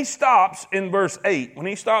 when he stops in verse 8,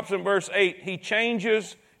 he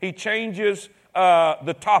changes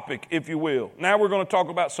the topic, if you will. Now we're going to talk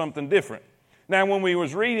about something different. Now, when we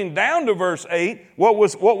was reading down to verse 8, what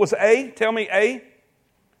was A? Tell me A.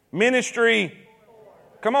 Ministry.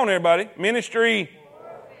 Come on, everybody. Ministry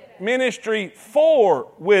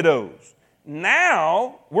for widows.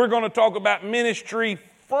 Now, we're going to talk about ministry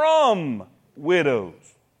from widows.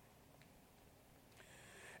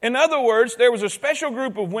 In other words, there was a special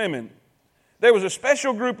group of women.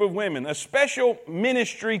 A special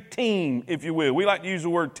ministry team, if you will. We like to use the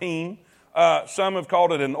word team. Some have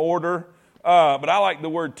called it an order. but I like the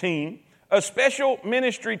word team. A special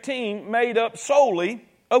ministry team made up solely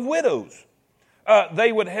of widows.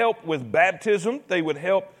 They would help with baptism. They would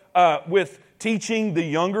help with teaching the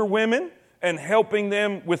younger women and helping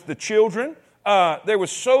them with the children. There were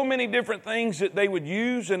so many different things that they would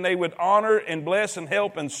use, and they would honor and bless and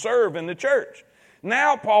help and serve in the church.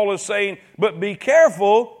 Now Paul is saying, but be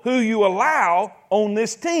careful who you allow on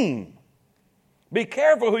this team. Be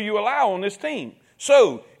careful who you allow on this team.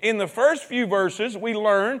 So, in the first few verses, we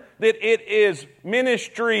learn that it is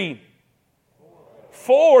ministry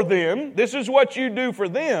for them. This is what you do for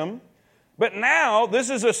them. But now,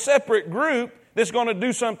 this is a separate group that's going to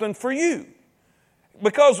do something for you.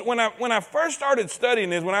 Because when I first started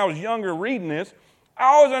studying this, when I was younger reading this, I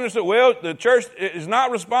always understood, well, the church is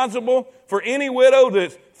not responsible for any widow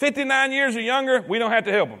that's 59 years or younger. We don't have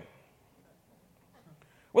to help them.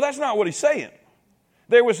 Well, that's not what he's saying.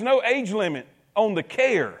 There was no age limit on the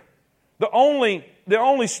care. The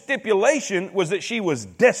only stipulation was that she was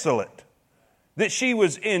desolate, that she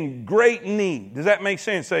was in great need. Does that make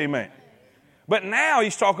sense? Say amen. But now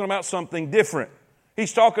he's talking about something different.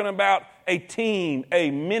 He's talking about a team,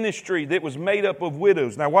 a ministry that was made up of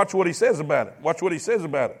widows. Now watch what he says about it. Watch what he says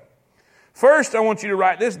about it. First, I want you to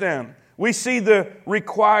write this down. We see the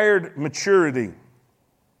required maturity.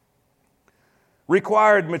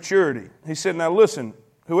 Required maturity. He said, now listen,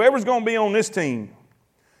 whoever's going to be on this team,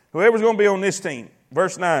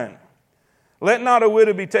 verse 9, let not a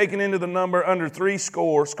widow be taken into the number under 60.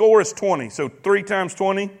 Score is 20. So 3 times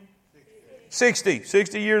 20? 60.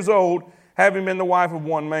 60 years old, having been the wife of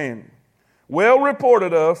one man. Well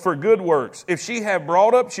reported of for good works. If she have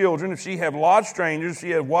brought up children, if she have lodged strangers, if she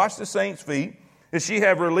have washed the saints' feet, if she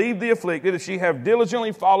have relieved the afflicted, if she have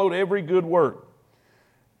diligently followed every good work.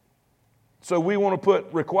 So we want to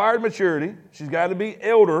put required maturity. She's got to be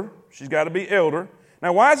elder. She's got to be elder.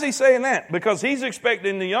 Now, why is he saying that? Because he's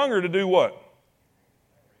expecting the younger to do what?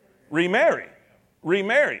 Remarry.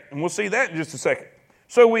 Remarry. And we'll see that in just a second.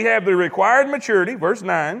 So we have the required maturity, verse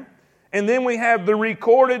 9. And then we have the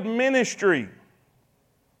recorded ministry.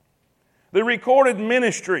 The recorded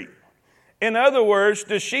ministry. In other words,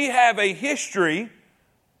 does she have a history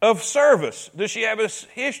of service? Does she have a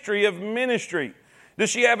history of ministry? Does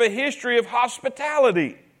she have a history of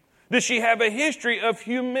hospitality? Does she have a history of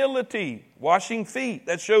humility? Washing feet,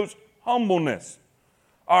 that shows humbleness.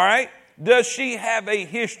 All right? Does she have a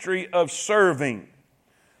history of serving?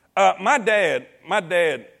 My dad,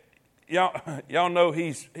 y'all know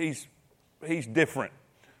he's different.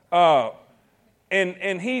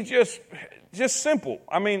 And he's just simple.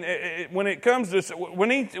 I mean, when it comes to, when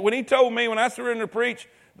he told me, when I surrendered to preach,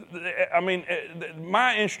 I mean,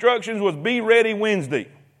 my instructions was be ready Wednesday.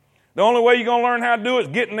 The only way you're going to learn how to do it is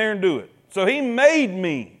get in there and do it. So he made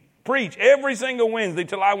me preach every single Wednesday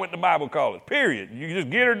till I went to Bible college, period. You just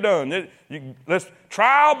get her done. Let's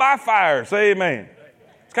trial by fire. Say amen.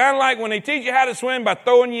 It's kind of like when they teach you how to swim by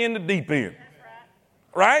throwing you in the deep end.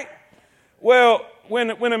 Right? Well, when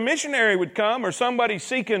a missionary would come or somebody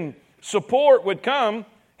seeking support would come,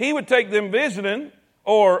 he would take them visiting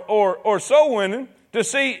or soul winning to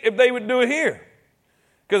see if they would do it here.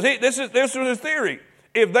 Because this was his theory.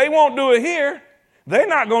 If they won't do it here, they're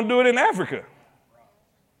not going to do it in Africa.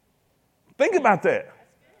 Think about that.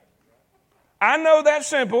 I know that's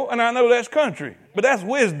simple and I know that's country, but that's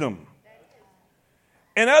wisdom.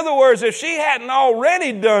 In other words, if she hadn't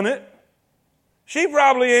already done it, she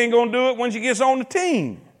probably ain't going to do it when she gets on the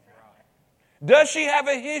team. Does she have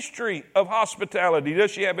a history of hospitality?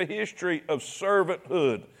 Does she have a history of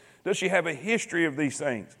servanthood? Does she have a history of these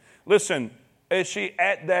things? Listen, is she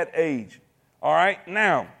at that age? All right,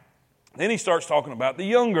 now, then he starts talking about the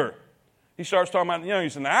younger. He starts talking about the younger. He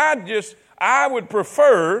said, now, I would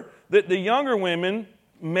prefer that the younger women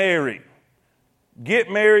marry,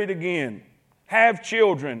 get married again, have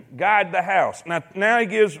children, guide the house. Now he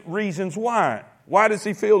gives reasons why. Why does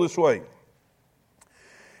he feel this way?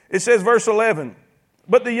 It says, verse 11,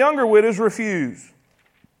 but the younger widows refuse.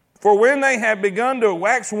 For when they have begun to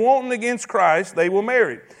wax wanton against Christ, they will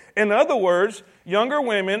marry. In other words, younger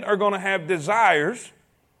women are going to have desires.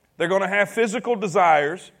 They're going to have physical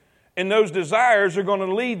desires. And those desires are going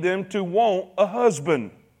to lead them to want a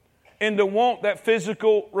husband and to want that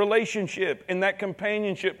physical relationship and that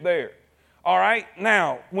companionship there. All right?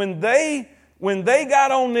 Now, when they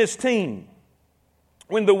got on this team,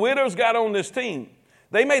 when the widows got on this team,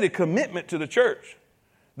 they made a commitment to the church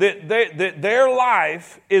that their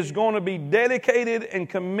life is going to be dedicated and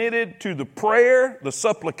committed to the prayer, the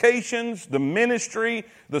supplications, the ministry,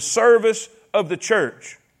 the service of the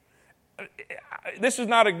church. This is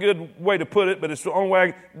not a good way to put it, but it's the only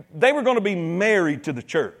way. They were going to be married to the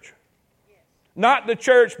church. Not the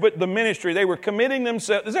church, but the ministry. They were committing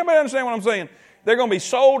themselves. Does everybody understand what I'm saying? They're going to be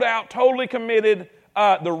sold out, totally committed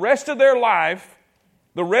the rest of their life,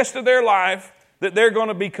 that they're going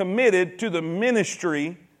to be committed to the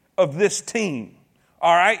ministry of this team.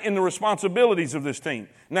 All right, and the responsibilities of this team.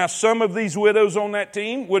 Now, some of these widows on that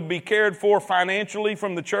team would be cared for financially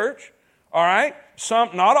from the church. All right,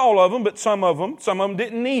 some, not all of them, but some of them. Some of them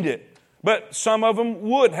didn't need it, but some of them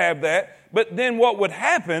would have that. But then what would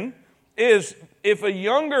happen is if a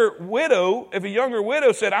younger widow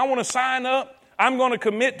said, I want to sign up, I'm going to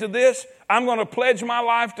commit to this, I'm going to pledge my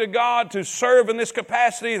life to God to serve in this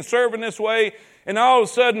capacity and serve in this way, and all of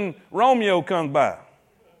a sudden Romeo comes by.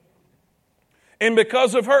 And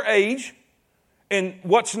because of her age and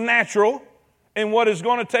what's natural and what is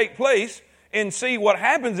going to take place, and see what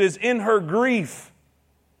happens is in her grief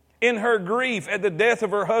at the death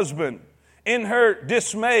of her husband, in her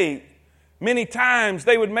dismay, many times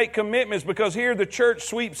they would make commitments because here the church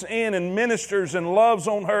sweeps in and ministers and loves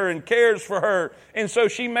on her and cares for her. And so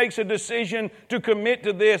she makes a decision to commit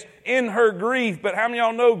to this in her grief. But how many of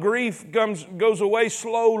y'all know grief goes away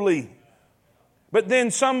slowly? But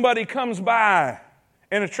then somebody comes by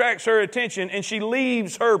and attracts her attention and she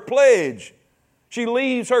leaves her pledge. She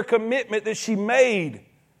leaves her commitment that she made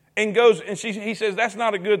and goes, and he says, that's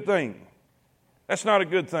not a good thing. That's not a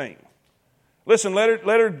good thing. Listen, let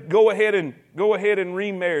her go ahead and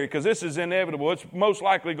remarry because this is inevitable. It's most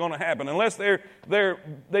likely going to happen. Unless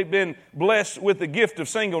they've been blessed with the gift of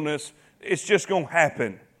singleness, it's just going to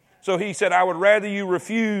happen. So he said, I would rather you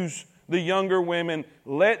refuse the younger women.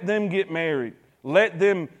 Let them get married. Let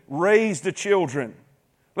them raise the children.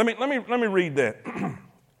 Let me read that.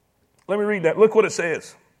 Let me read that. Look what it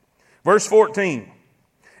says. Verse 14.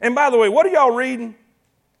 And by the way, what are y'all reading?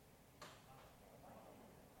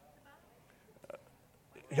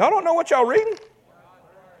 Y'all don't know what y'all reading?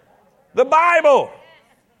 The Bible.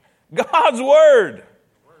 God's Word.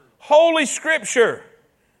 Holy Scripture.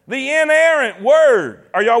 The inerrant Word.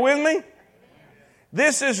 Are y'all with me?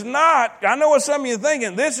 This is not, I know what some of you are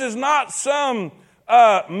thinking, this is not some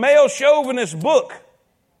male chauvinist book.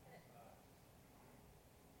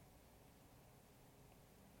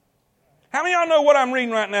 How many of y'all know what I'm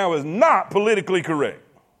reading right now is not politically correct?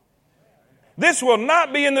 This will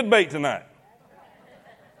not be in the debate tonight.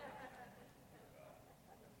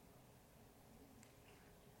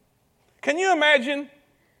 Can you imagine?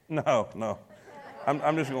 No.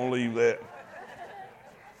 I'm just going to leave that.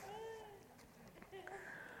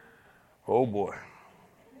 Oh boy.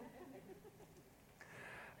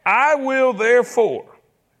 I will therefore.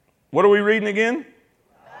 What are we reading again?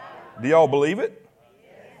 Do y'all believe it?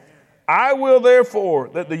 I will therefore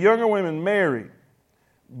that the younger women marry,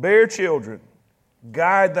 bear children,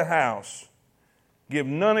 guide the house, give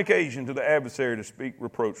none occasion to the adversary to speak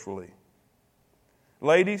reproachfully.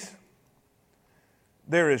 Ladies,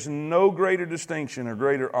 there is no greater distinction or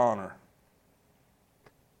greater honor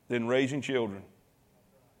than raising children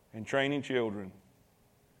and training children,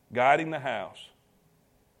 guiding the house,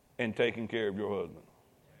 and taking care of your husband.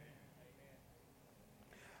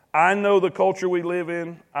 I know the culture we live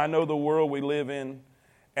in. I know the world we live in.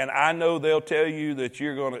 And I know they'll tell you that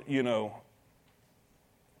you're going to,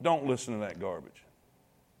 don't listen to that garbage.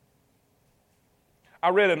 I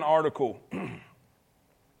read an article.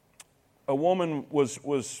 A woman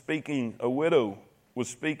was speaking, a widow was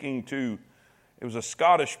speaking to, it was a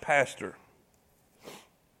Scottish pastor.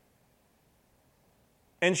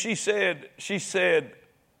 And she said,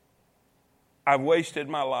 I've wasted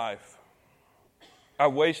my life.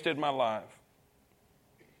 I've wasted my life.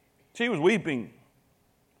 She was weeping.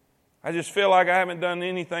 I just feel like I haven't done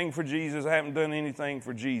anything for Jesus. I haven't done anything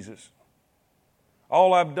for Jesus.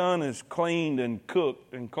 All I've done is cleaned and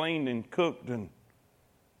cooked and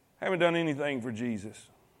haven't done anything for Jesus.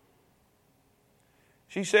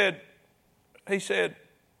 He said,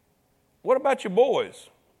 what about your boys?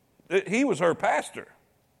 He was her pastor.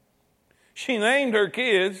 She named her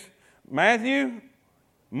kids Matthew,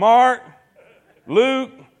 Mark, Luke.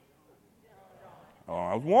 Oh,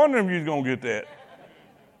 I was wondering if you was going to get that.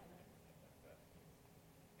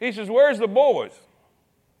 He says, where's the boys?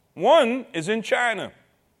 One is in China.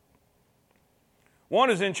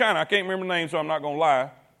 I can't remember the name, so I'm not going to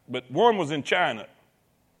lie. But one was in China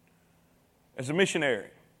as a missionary.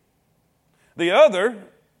 The other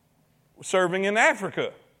was serving in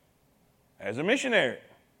Africa as a missionary.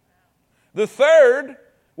 The third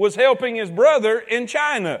was helping his brother in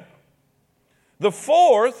China. The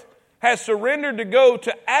fourth has surrendered to go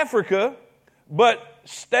to Africa, but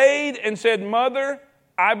stayed and said, Mother,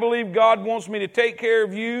 I believe God wants me to take care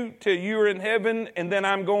of you till you're in heaven, and then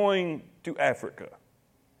I'm going to Africa.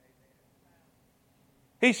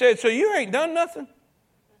 He said, so you ain't done nothing?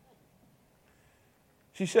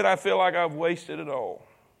 She said, I feel like I've wasted it all.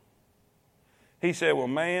 He said, well,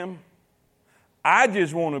 ma'am, I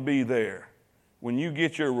just want to be there when you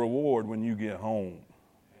get your reward when you get home.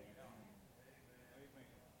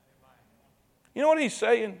 You know what he's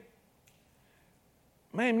saying?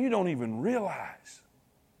 Ma'am, you don't even realize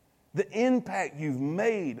the impact you've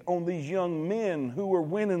made on these young men who are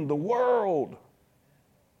winning the world.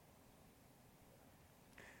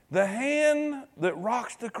 The hand that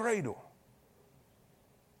rocks the cradle.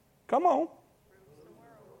 Come on.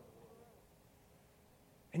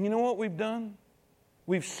 And you know what we've done?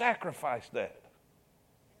 We've sacrificed that.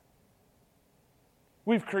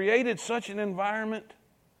 We've created such an environment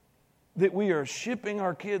that we are shipping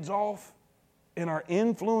our kids off and our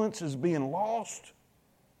influence is being lost.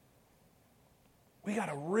 We got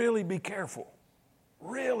to really be careful.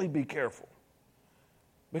 Really be careful.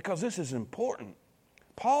 Because this is important.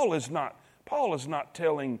 Paul is not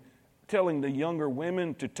telling the younger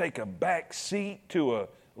women to take a back seat to a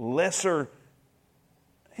lesser.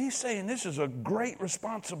 He's saying this is a great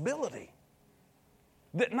responsibility.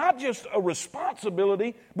 That not just a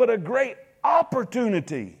responsibility, but a great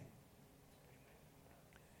opportunity.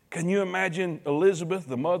 Can you imagine Elizabeth,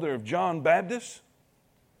 the mother of John Baptist?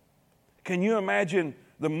 Can you imagine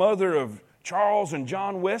the mother of Charles and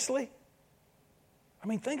John Wesley? I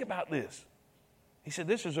mean, think about this. He said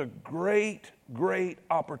this is a great, great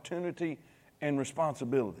opportunity and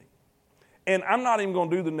responsibility. And I'm not even going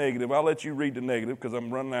to do the negative. I'll let you read the negative because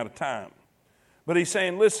I'm running out of time. But he's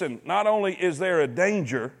saying, listen, not only is there a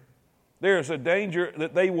danger, there's a danger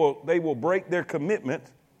that they will break their commitment,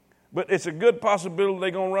 but it's a good possibility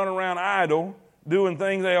they're going to run around idle, doing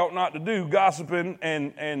things they ought not to do, gossiping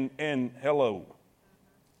and hello.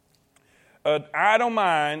 An idle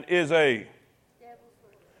mind is a...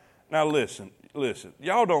 Now listen,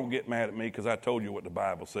 y'all don't get mad at me because I told you what the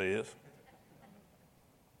Bible says.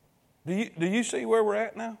 Do you see where we're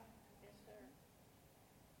at now? Yes,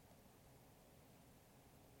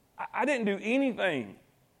 sir. I didn't do anything.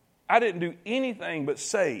 I didn't do anything but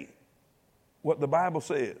say what the Bible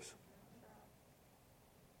says.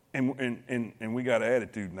 And we got an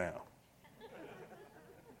attitude now.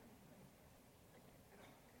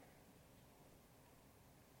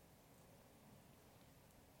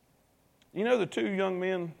 You know the two young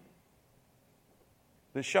men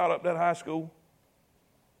that shot up that high school?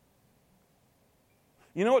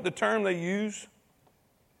 You know what the term they use?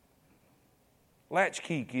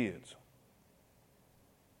 Latchkey kids.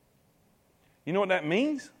 You know what that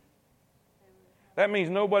means? That means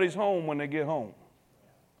nobody's home when they get home.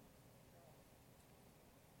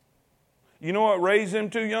 You know what raised them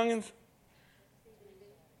two youngins?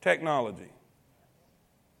 Technology.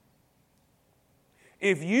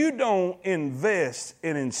 If you don't invest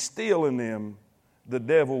and instill in them, the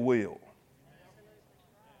devil will.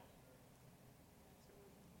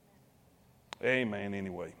 Amen,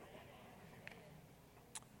 anyway.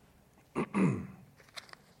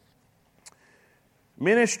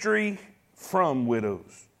 Ministry from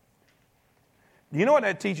widows. You know what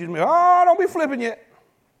that teaches me? Oh, don't be flipping yet.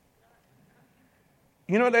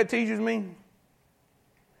 You know what that teaches me?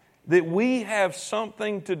 That we have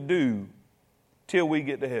something to do till we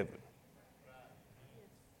get to heaven.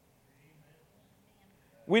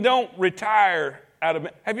 We don't retire out of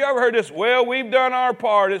it. Have you ever heard this? Well, we've done our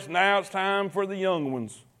part. Now it's time for the young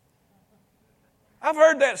ones. I've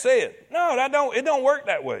heard that said. No, it don't work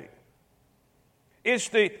that way. It's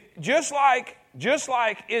just like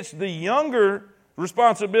it's the younger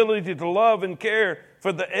responsibility to love and care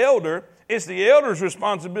for the elder. It's the elder's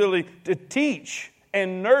responsibility to teach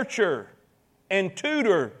and nurture and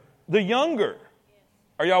tutor the younger.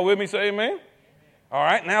 Are y'all with me? Say amen. All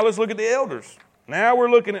right, now let's look at the elders. Now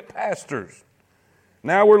we're looking at pastors.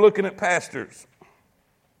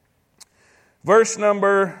 Verse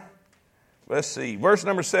number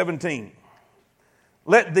 17.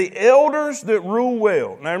 Let the elders that rule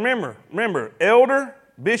well. Now remember, elder,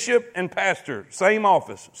 bishop, and pastor, same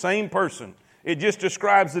office, same person. It just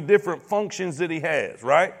describes the different functions that he has,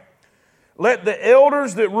 right? Let the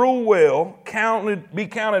elders that rule well be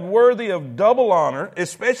counted worthy of double honor,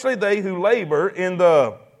 especially they who labor in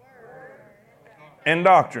the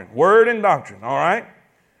word and doctrine, all right?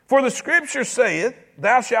 For the scripture saith,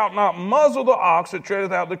 thou shalt not muzzle the ox that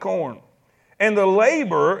treadeth out the corn, and the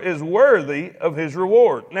laborer is worthy of his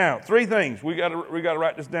reward. Now, three things. We got to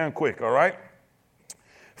write this down quick, all right?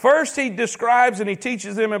 First, he describes and he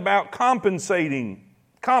teaches them about compensating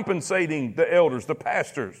the elders, the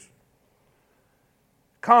pastors.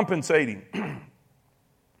 Compensating.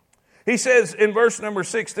 He says in verse number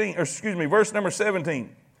 17,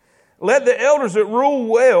 let the elders that rule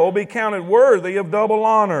well be counted worthy of double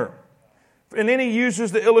honor. And then he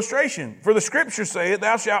uses the illustration. For the scriptures say,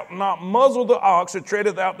 thou shalt not muzzle the ox that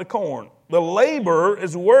treadeth out the corn. The laborer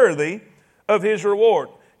is worthy of his reward.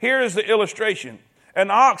 Here is the illustration. An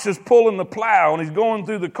ox is pulling the plow and he's going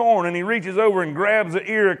through the corn and he reaches over and grabs the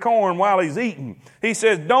ear of corn while he's eating. He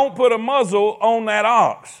says, don't put a muzzle on that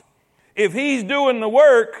ox. If he's doing the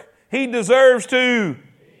work, he deserves to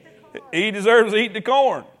eat the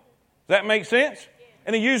corn. Does that make sense?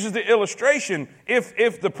 And he uses the illustration.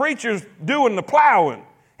 If the preacher's doing the plowing,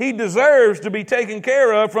 he deserves to be taken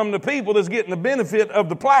care of from the people that's getting the benefit of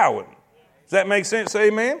the plowing. Does that make sense? Say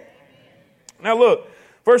amen. Now look,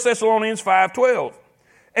 1 Thessalonians 5:12.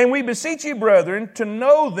 And we beseech you, brethren, to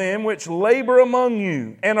know them which labor among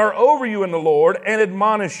you and are over you in the Lord and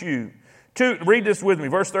admonish you. To, read this with me,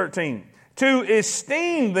 verse 13. To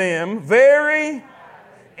esteem them very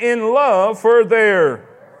in love for their,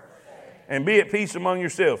 and be at peace among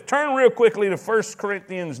yourselves. Turn real quickly to 1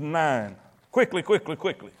 Corinthians 9. Quickly.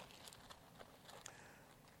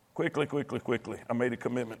 I made a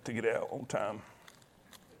commitment to get out on time,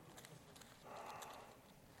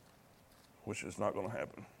 which is not going to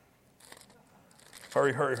happen.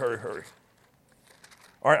 Hurry.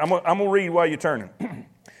 All right, I'm going to read while you're turning.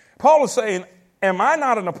 Paul is saying, am I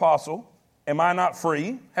not an apostle? Am I not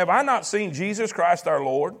free? Have I not seen Jesus Christ our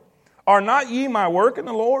Lord? Are not ye my work in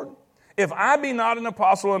the Lord? If I be not an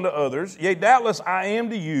apostle unto others, yea, doubtless I am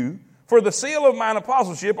to you, for the seal of mine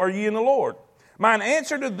apostleship are ye in the Lord. Mine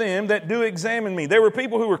answer to them that do examine me. There were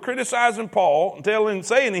people who were criticizing Paul and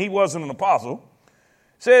saying that he wasn't an apostle.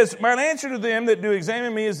 Says, mine answer to them that do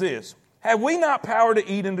examine me is this: have we not power to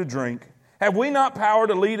eat and to drink? Have we not power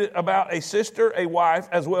to lead about a sister, a wife,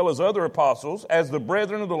 as well as other apostles, as the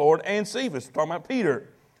brethren of the Lord, and Cephas? We're talking about Peter.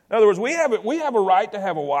 In other words, we have a right to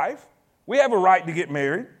have a wife. We have a right to get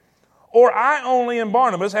married. Or I only and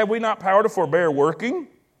Barnabas, have we not power to forbear working?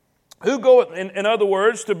 Who goeth, in other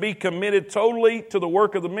words, to be committed totally to the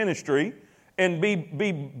work of the ministry and be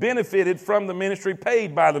benefited from the ministry,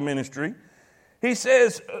 paid by the ministry? He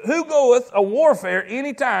says, who goeth a warfare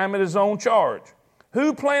any time at his own charge?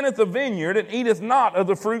 Who planteth a vineyard and eateth not of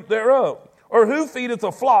the fruit thereof? Or who feedeth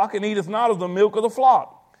a flock and eateth not of the milk of the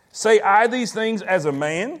flock? Say I these things as a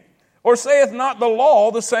man? Or saith not the law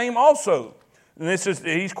the same also? And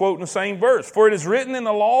he's quoting the same verse. For it is written in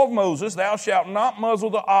the law of Moses, thou shalt not muzzle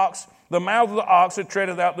the mouth of the ox that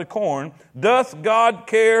treadeth out the corn. Doth God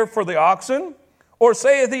care for the oxen? Or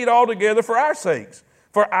saith he it altogether for our sakes?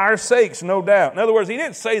 For our sakes, no doubt. In other words, he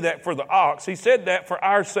didn't say that for the ox. He said that for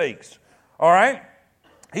our sakes. All right?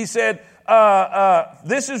 He said,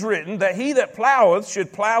 this is written, that he that ploweth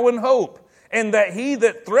should plow in hope, and that he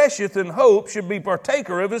that thresheth in hope should be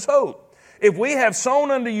partaker of his hope. If we have sown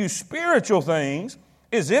unto you spiritual things,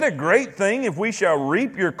 is it a great thing if we shall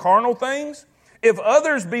reap your carnal things? If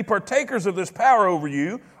others be partakers of this power over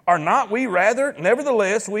you, are not we rather?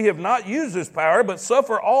 Nevertheless, we have not used this power, but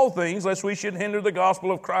suffer all things, lest we should hinder the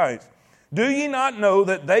gospel of Christ. Do ye not know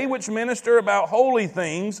that they which minister about holy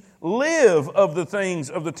things live of the things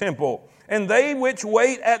of the temple, and they which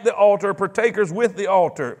wait at the altar partakers with the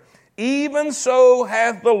altar? Even so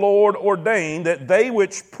hath the Lord ordained that they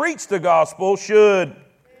which preach the gospel should.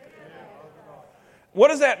 What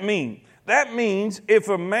does that mean? That means if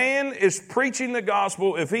a man is preaching the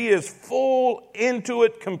gospel, if he is full into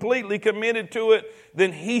it, completely committed to it,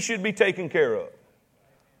 then he should be taken care of.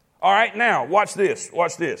 All right, now, watch this.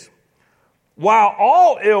 While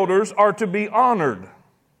all elders are to be honored,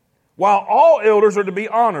 Paul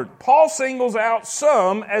singles out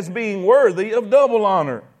some as being worthy of double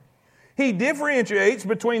honor. He differentiates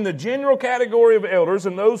between the general category of elders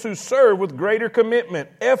and those who serve with greater commitment,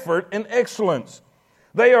 effort, and excellence.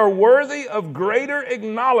 They are worthy of greater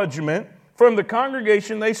acknowledgement from the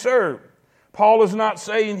congregation they serve. Paul is not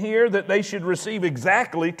saying here that they should receive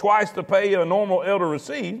exactly twice the pay a normal elder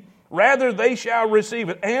receives. Rather, they shall receive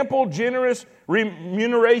an ample, generous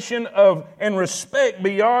remuneration and respect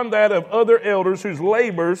beyond that of other elders whose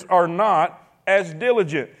labors are not as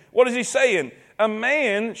diligent. What is he saying? A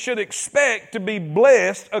man should expect to be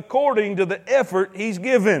blessed according to the effort he's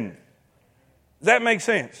given. Does that make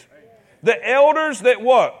sense? The elders that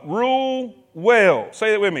what? Rule well.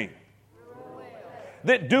 Say that with me.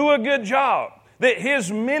 That do a good job. That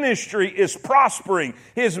his ministry is prospering.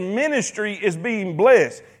 His ministry is being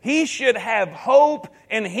blessed. He should have hope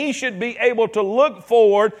and he should be able to look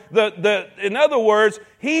forward. In other words,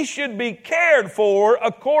 he should be cared for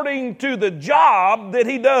according to the job that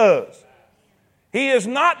he does. He is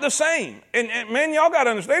not the same. And man, y'all got to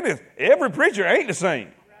understand this. Every preacher ain't the same.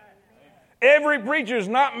 Every preacher is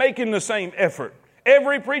not making the same effort.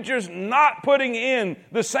 Every preacher is not putting in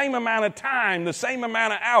the same amount of time, the same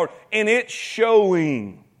amount of hours, and it's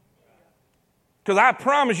showing. Because I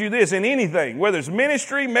promise you this, in anything, whether it's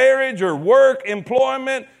ministry, marriage, or work,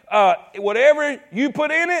 employment, whatever you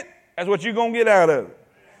put in it, that's what you're going to get out of it.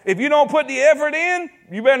 If you don't put the effort in,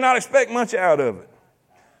 you better not expect much out of it.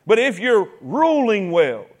 But if you're ruling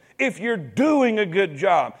well, if you're doing a good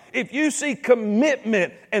job, if you see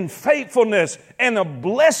commitment and faithfulness and a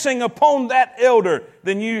blessing upon that elder,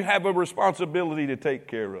 then you have a responsibility to take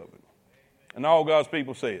care of it. And all God's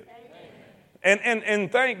people say it.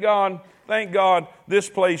 And thank God this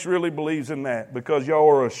place really believes in that, because y'all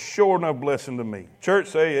are a sure enough blessing to me. Church,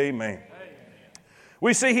 say amen.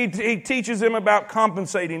 We see he teaches them about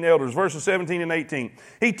compensating elders, verses 17 and 18.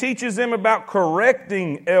 He teaches them about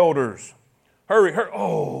correcting elders. Hurry.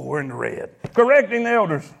 Oh, we're in the red. Correcting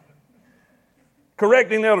elders.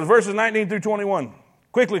 Correcting elders, verses 19 through 21.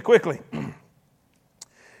 Quickly.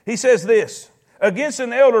 He says this, against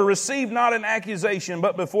an elder receive not an accusation,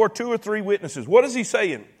 but before 2 or 3 witnesses. What is he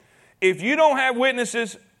saying? If you don't have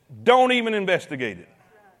witnesses, don't even investigate it.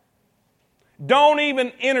 Don't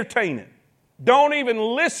even entertain it. Don't even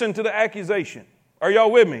listen to the accusation. Are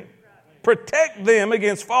y'all with me? Protect them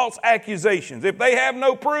against false accusations. If they have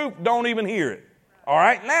no proof, don't even hear it. All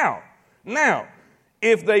right? Now,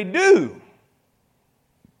 if they do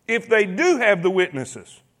have the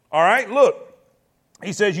witnesses, all right, look,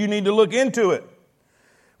 he says you need to look into it.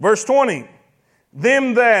 Verse 20,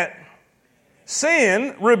 them that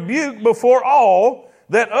sin rebuke before all,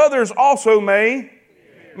 that others also may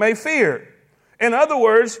fear. In other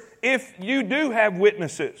words, if you do have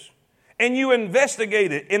witnesses and you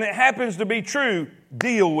investigate it and it happens to be true,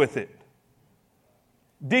 deal with it.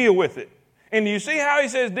 Deal with it. And do you see how he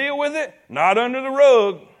says deal with it? Not under the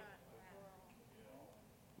rug.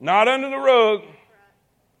 Not under the rug.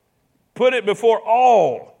 Put it before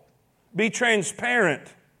all. Be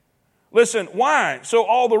transparent. Listen, why? So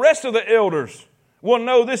all the rest of the elders will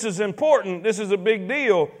know this is important, this is a big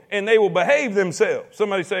deal, and they will behave themselves.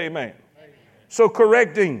 Somebody say amen. So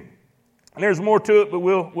correcting. And there's more to it, but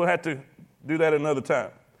we'll have to do that another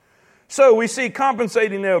time. So we see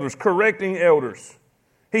compensating elders, correcting elders.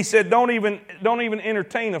 He said don't even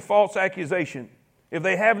entertain a false accusation. If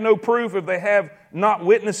they have no proof, if they have not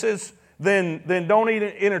witnesses, then don't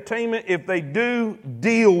even entertain it. If they do,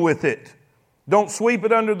 deal with it. Don't sweep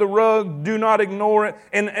it under the rug. Do not ignore it.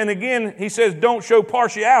 And again, he says don't show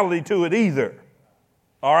partiality to it either.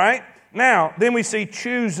 All right? Now, then we see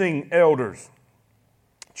choosing elders.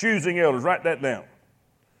 Choosing elders. Write that down.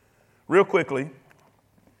 Real quickly.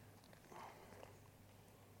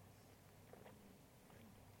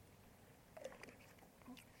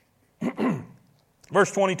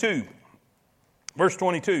 Verse 22. Verse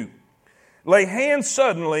 22. Lay hands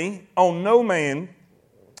suddenly on no man,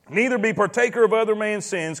 neither be partaker of other man's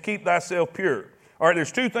sins, keep thyself pure. All right,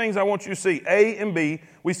 there's 2 things I want you to see, A and B.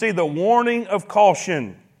 We see the warning of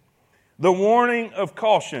caution. The warning of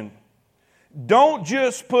caution. Don't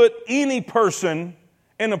just put any person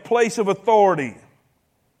in a place of authority.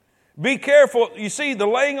 Be careful. You see, the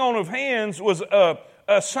laying on of hands was a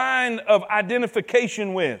sign of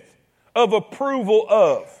identification with, of approval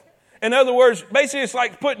of. In other words, basically it's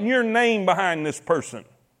like putting your name behind this person.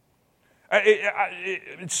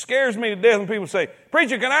 It scares me to death when people say,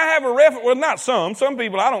 preacher, can I have a reference? Well, not some. Some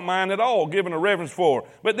people I don't mind at all giving a reference for.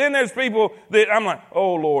 But then there's people that I'm like,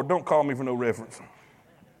 oh, Lord, don't call me for no reference.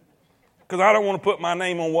 Because I don't want to put my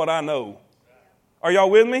name on what I know. Are y'all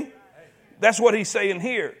with me? That's what he's saying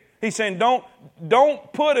here. He's saying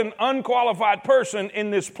don't put an unqualified person in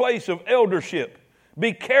this place of eldership.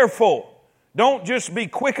 Be careful. Don't just be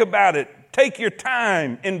quick about it. Take your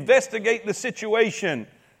time. Investigate the situation.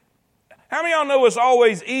 How many of y'all know it's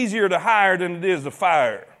always easier to hire than it is to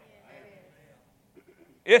fire?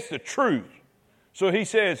 It's the truth. So he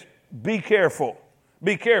says, be careful.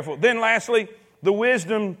 Be careful. Then lastly, the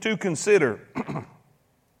wisdom to consider.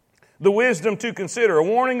 The wisdom to consider. A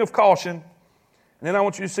warning of caution. And then I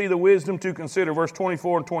want you to see the wisdom to consider. Verse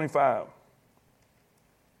 24 and 25.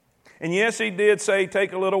 And yes, he did say,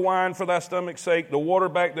 take a little wine for thy stomach's sake. The water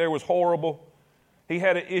back there was horrible. He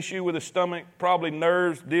had an issue with his stomach, probably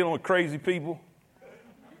nerves, dealing with crazy people.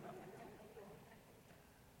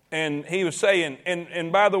 And he was saying,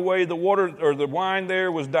 and by the way, the water or the wine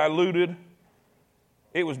there was diluted.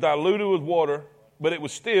 It was diluted with water, but it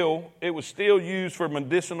was still used for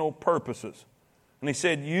medicinal purposes. And he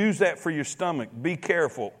said, use that for your stomach. Be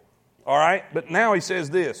careful. All right? But now he says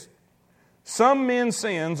this. Some men's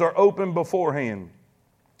sins are open beforehand.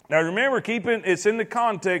 Now remember, it's in the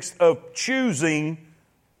context of choosing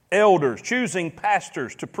elders, choosing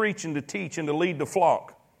pastors to preach and to teach and to lead the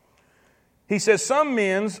flock. He says some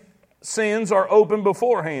men's sins are open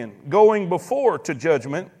beforehand, going before to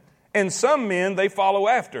judgment, and some men they follow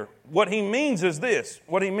after. What he means is this.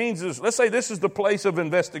 What he means is, let's say this is the place of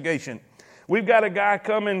investigation. We've got a guy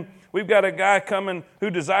coming who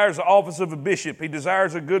desires the office of a bishop. He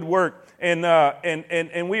desires a good work, and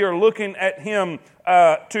we are looking at him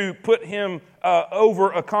to put him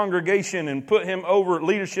over a congregation and put him over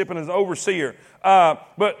leadership and as an overseer.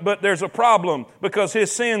 But there's a problem because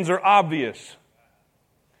his sins are obvious.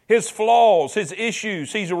 His flaws, his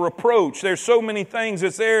issues, he's a reproach. There's so many things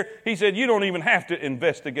that's there. He said, you don't even have to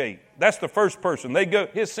investigate. That's the first person.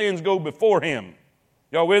 His sins go before him.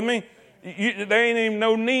 Y'all with me? There ain't even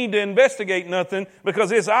no need to investigate nothing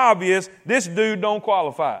because it's obvious this dude don't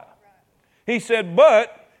qualify. He said,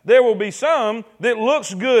 but there will be some that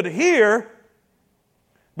looks good here,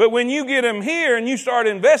 but when you get them here and you start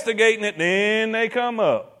investigating it, then they come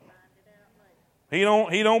up. He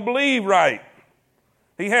don't believe right.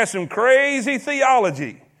 He has some crazy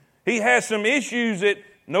theology. He has some issues that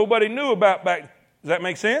nobody knew about back. Does that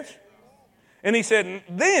make sense? And he said,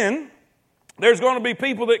 then there's going to be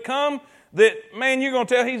people that come that, man, you're going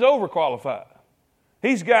to tell he's overqualified.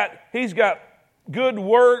 He's got good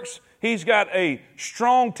works. He's got a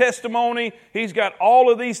strong testimony. He's got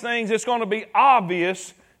all of these things. It's going to be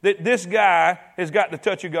obvious that this guy has got the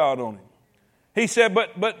touch of God on him. He said,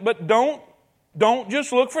 but don't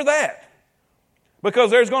just look for that.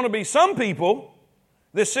 Because there's going to be some people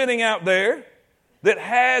that's sitting out there that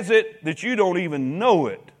has it that you don't even know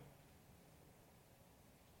it.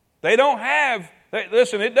 They don't have,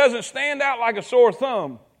 listen, it doesn't stand out like a sore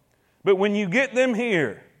thumb. But when you get them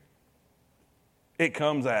here, it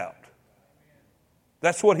comes out.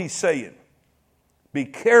 That's what he's saying. Be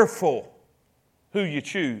careful who you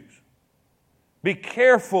choose. Be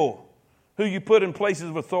careful who you put in places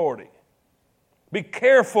of authority. Be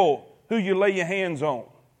careful who you lay your hands on.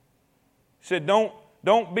 He said,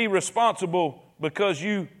 don't be responsible because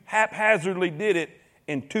you haphazardly did it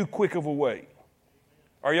in too quick of a way.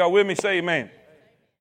 Are y'all with me? Say amen.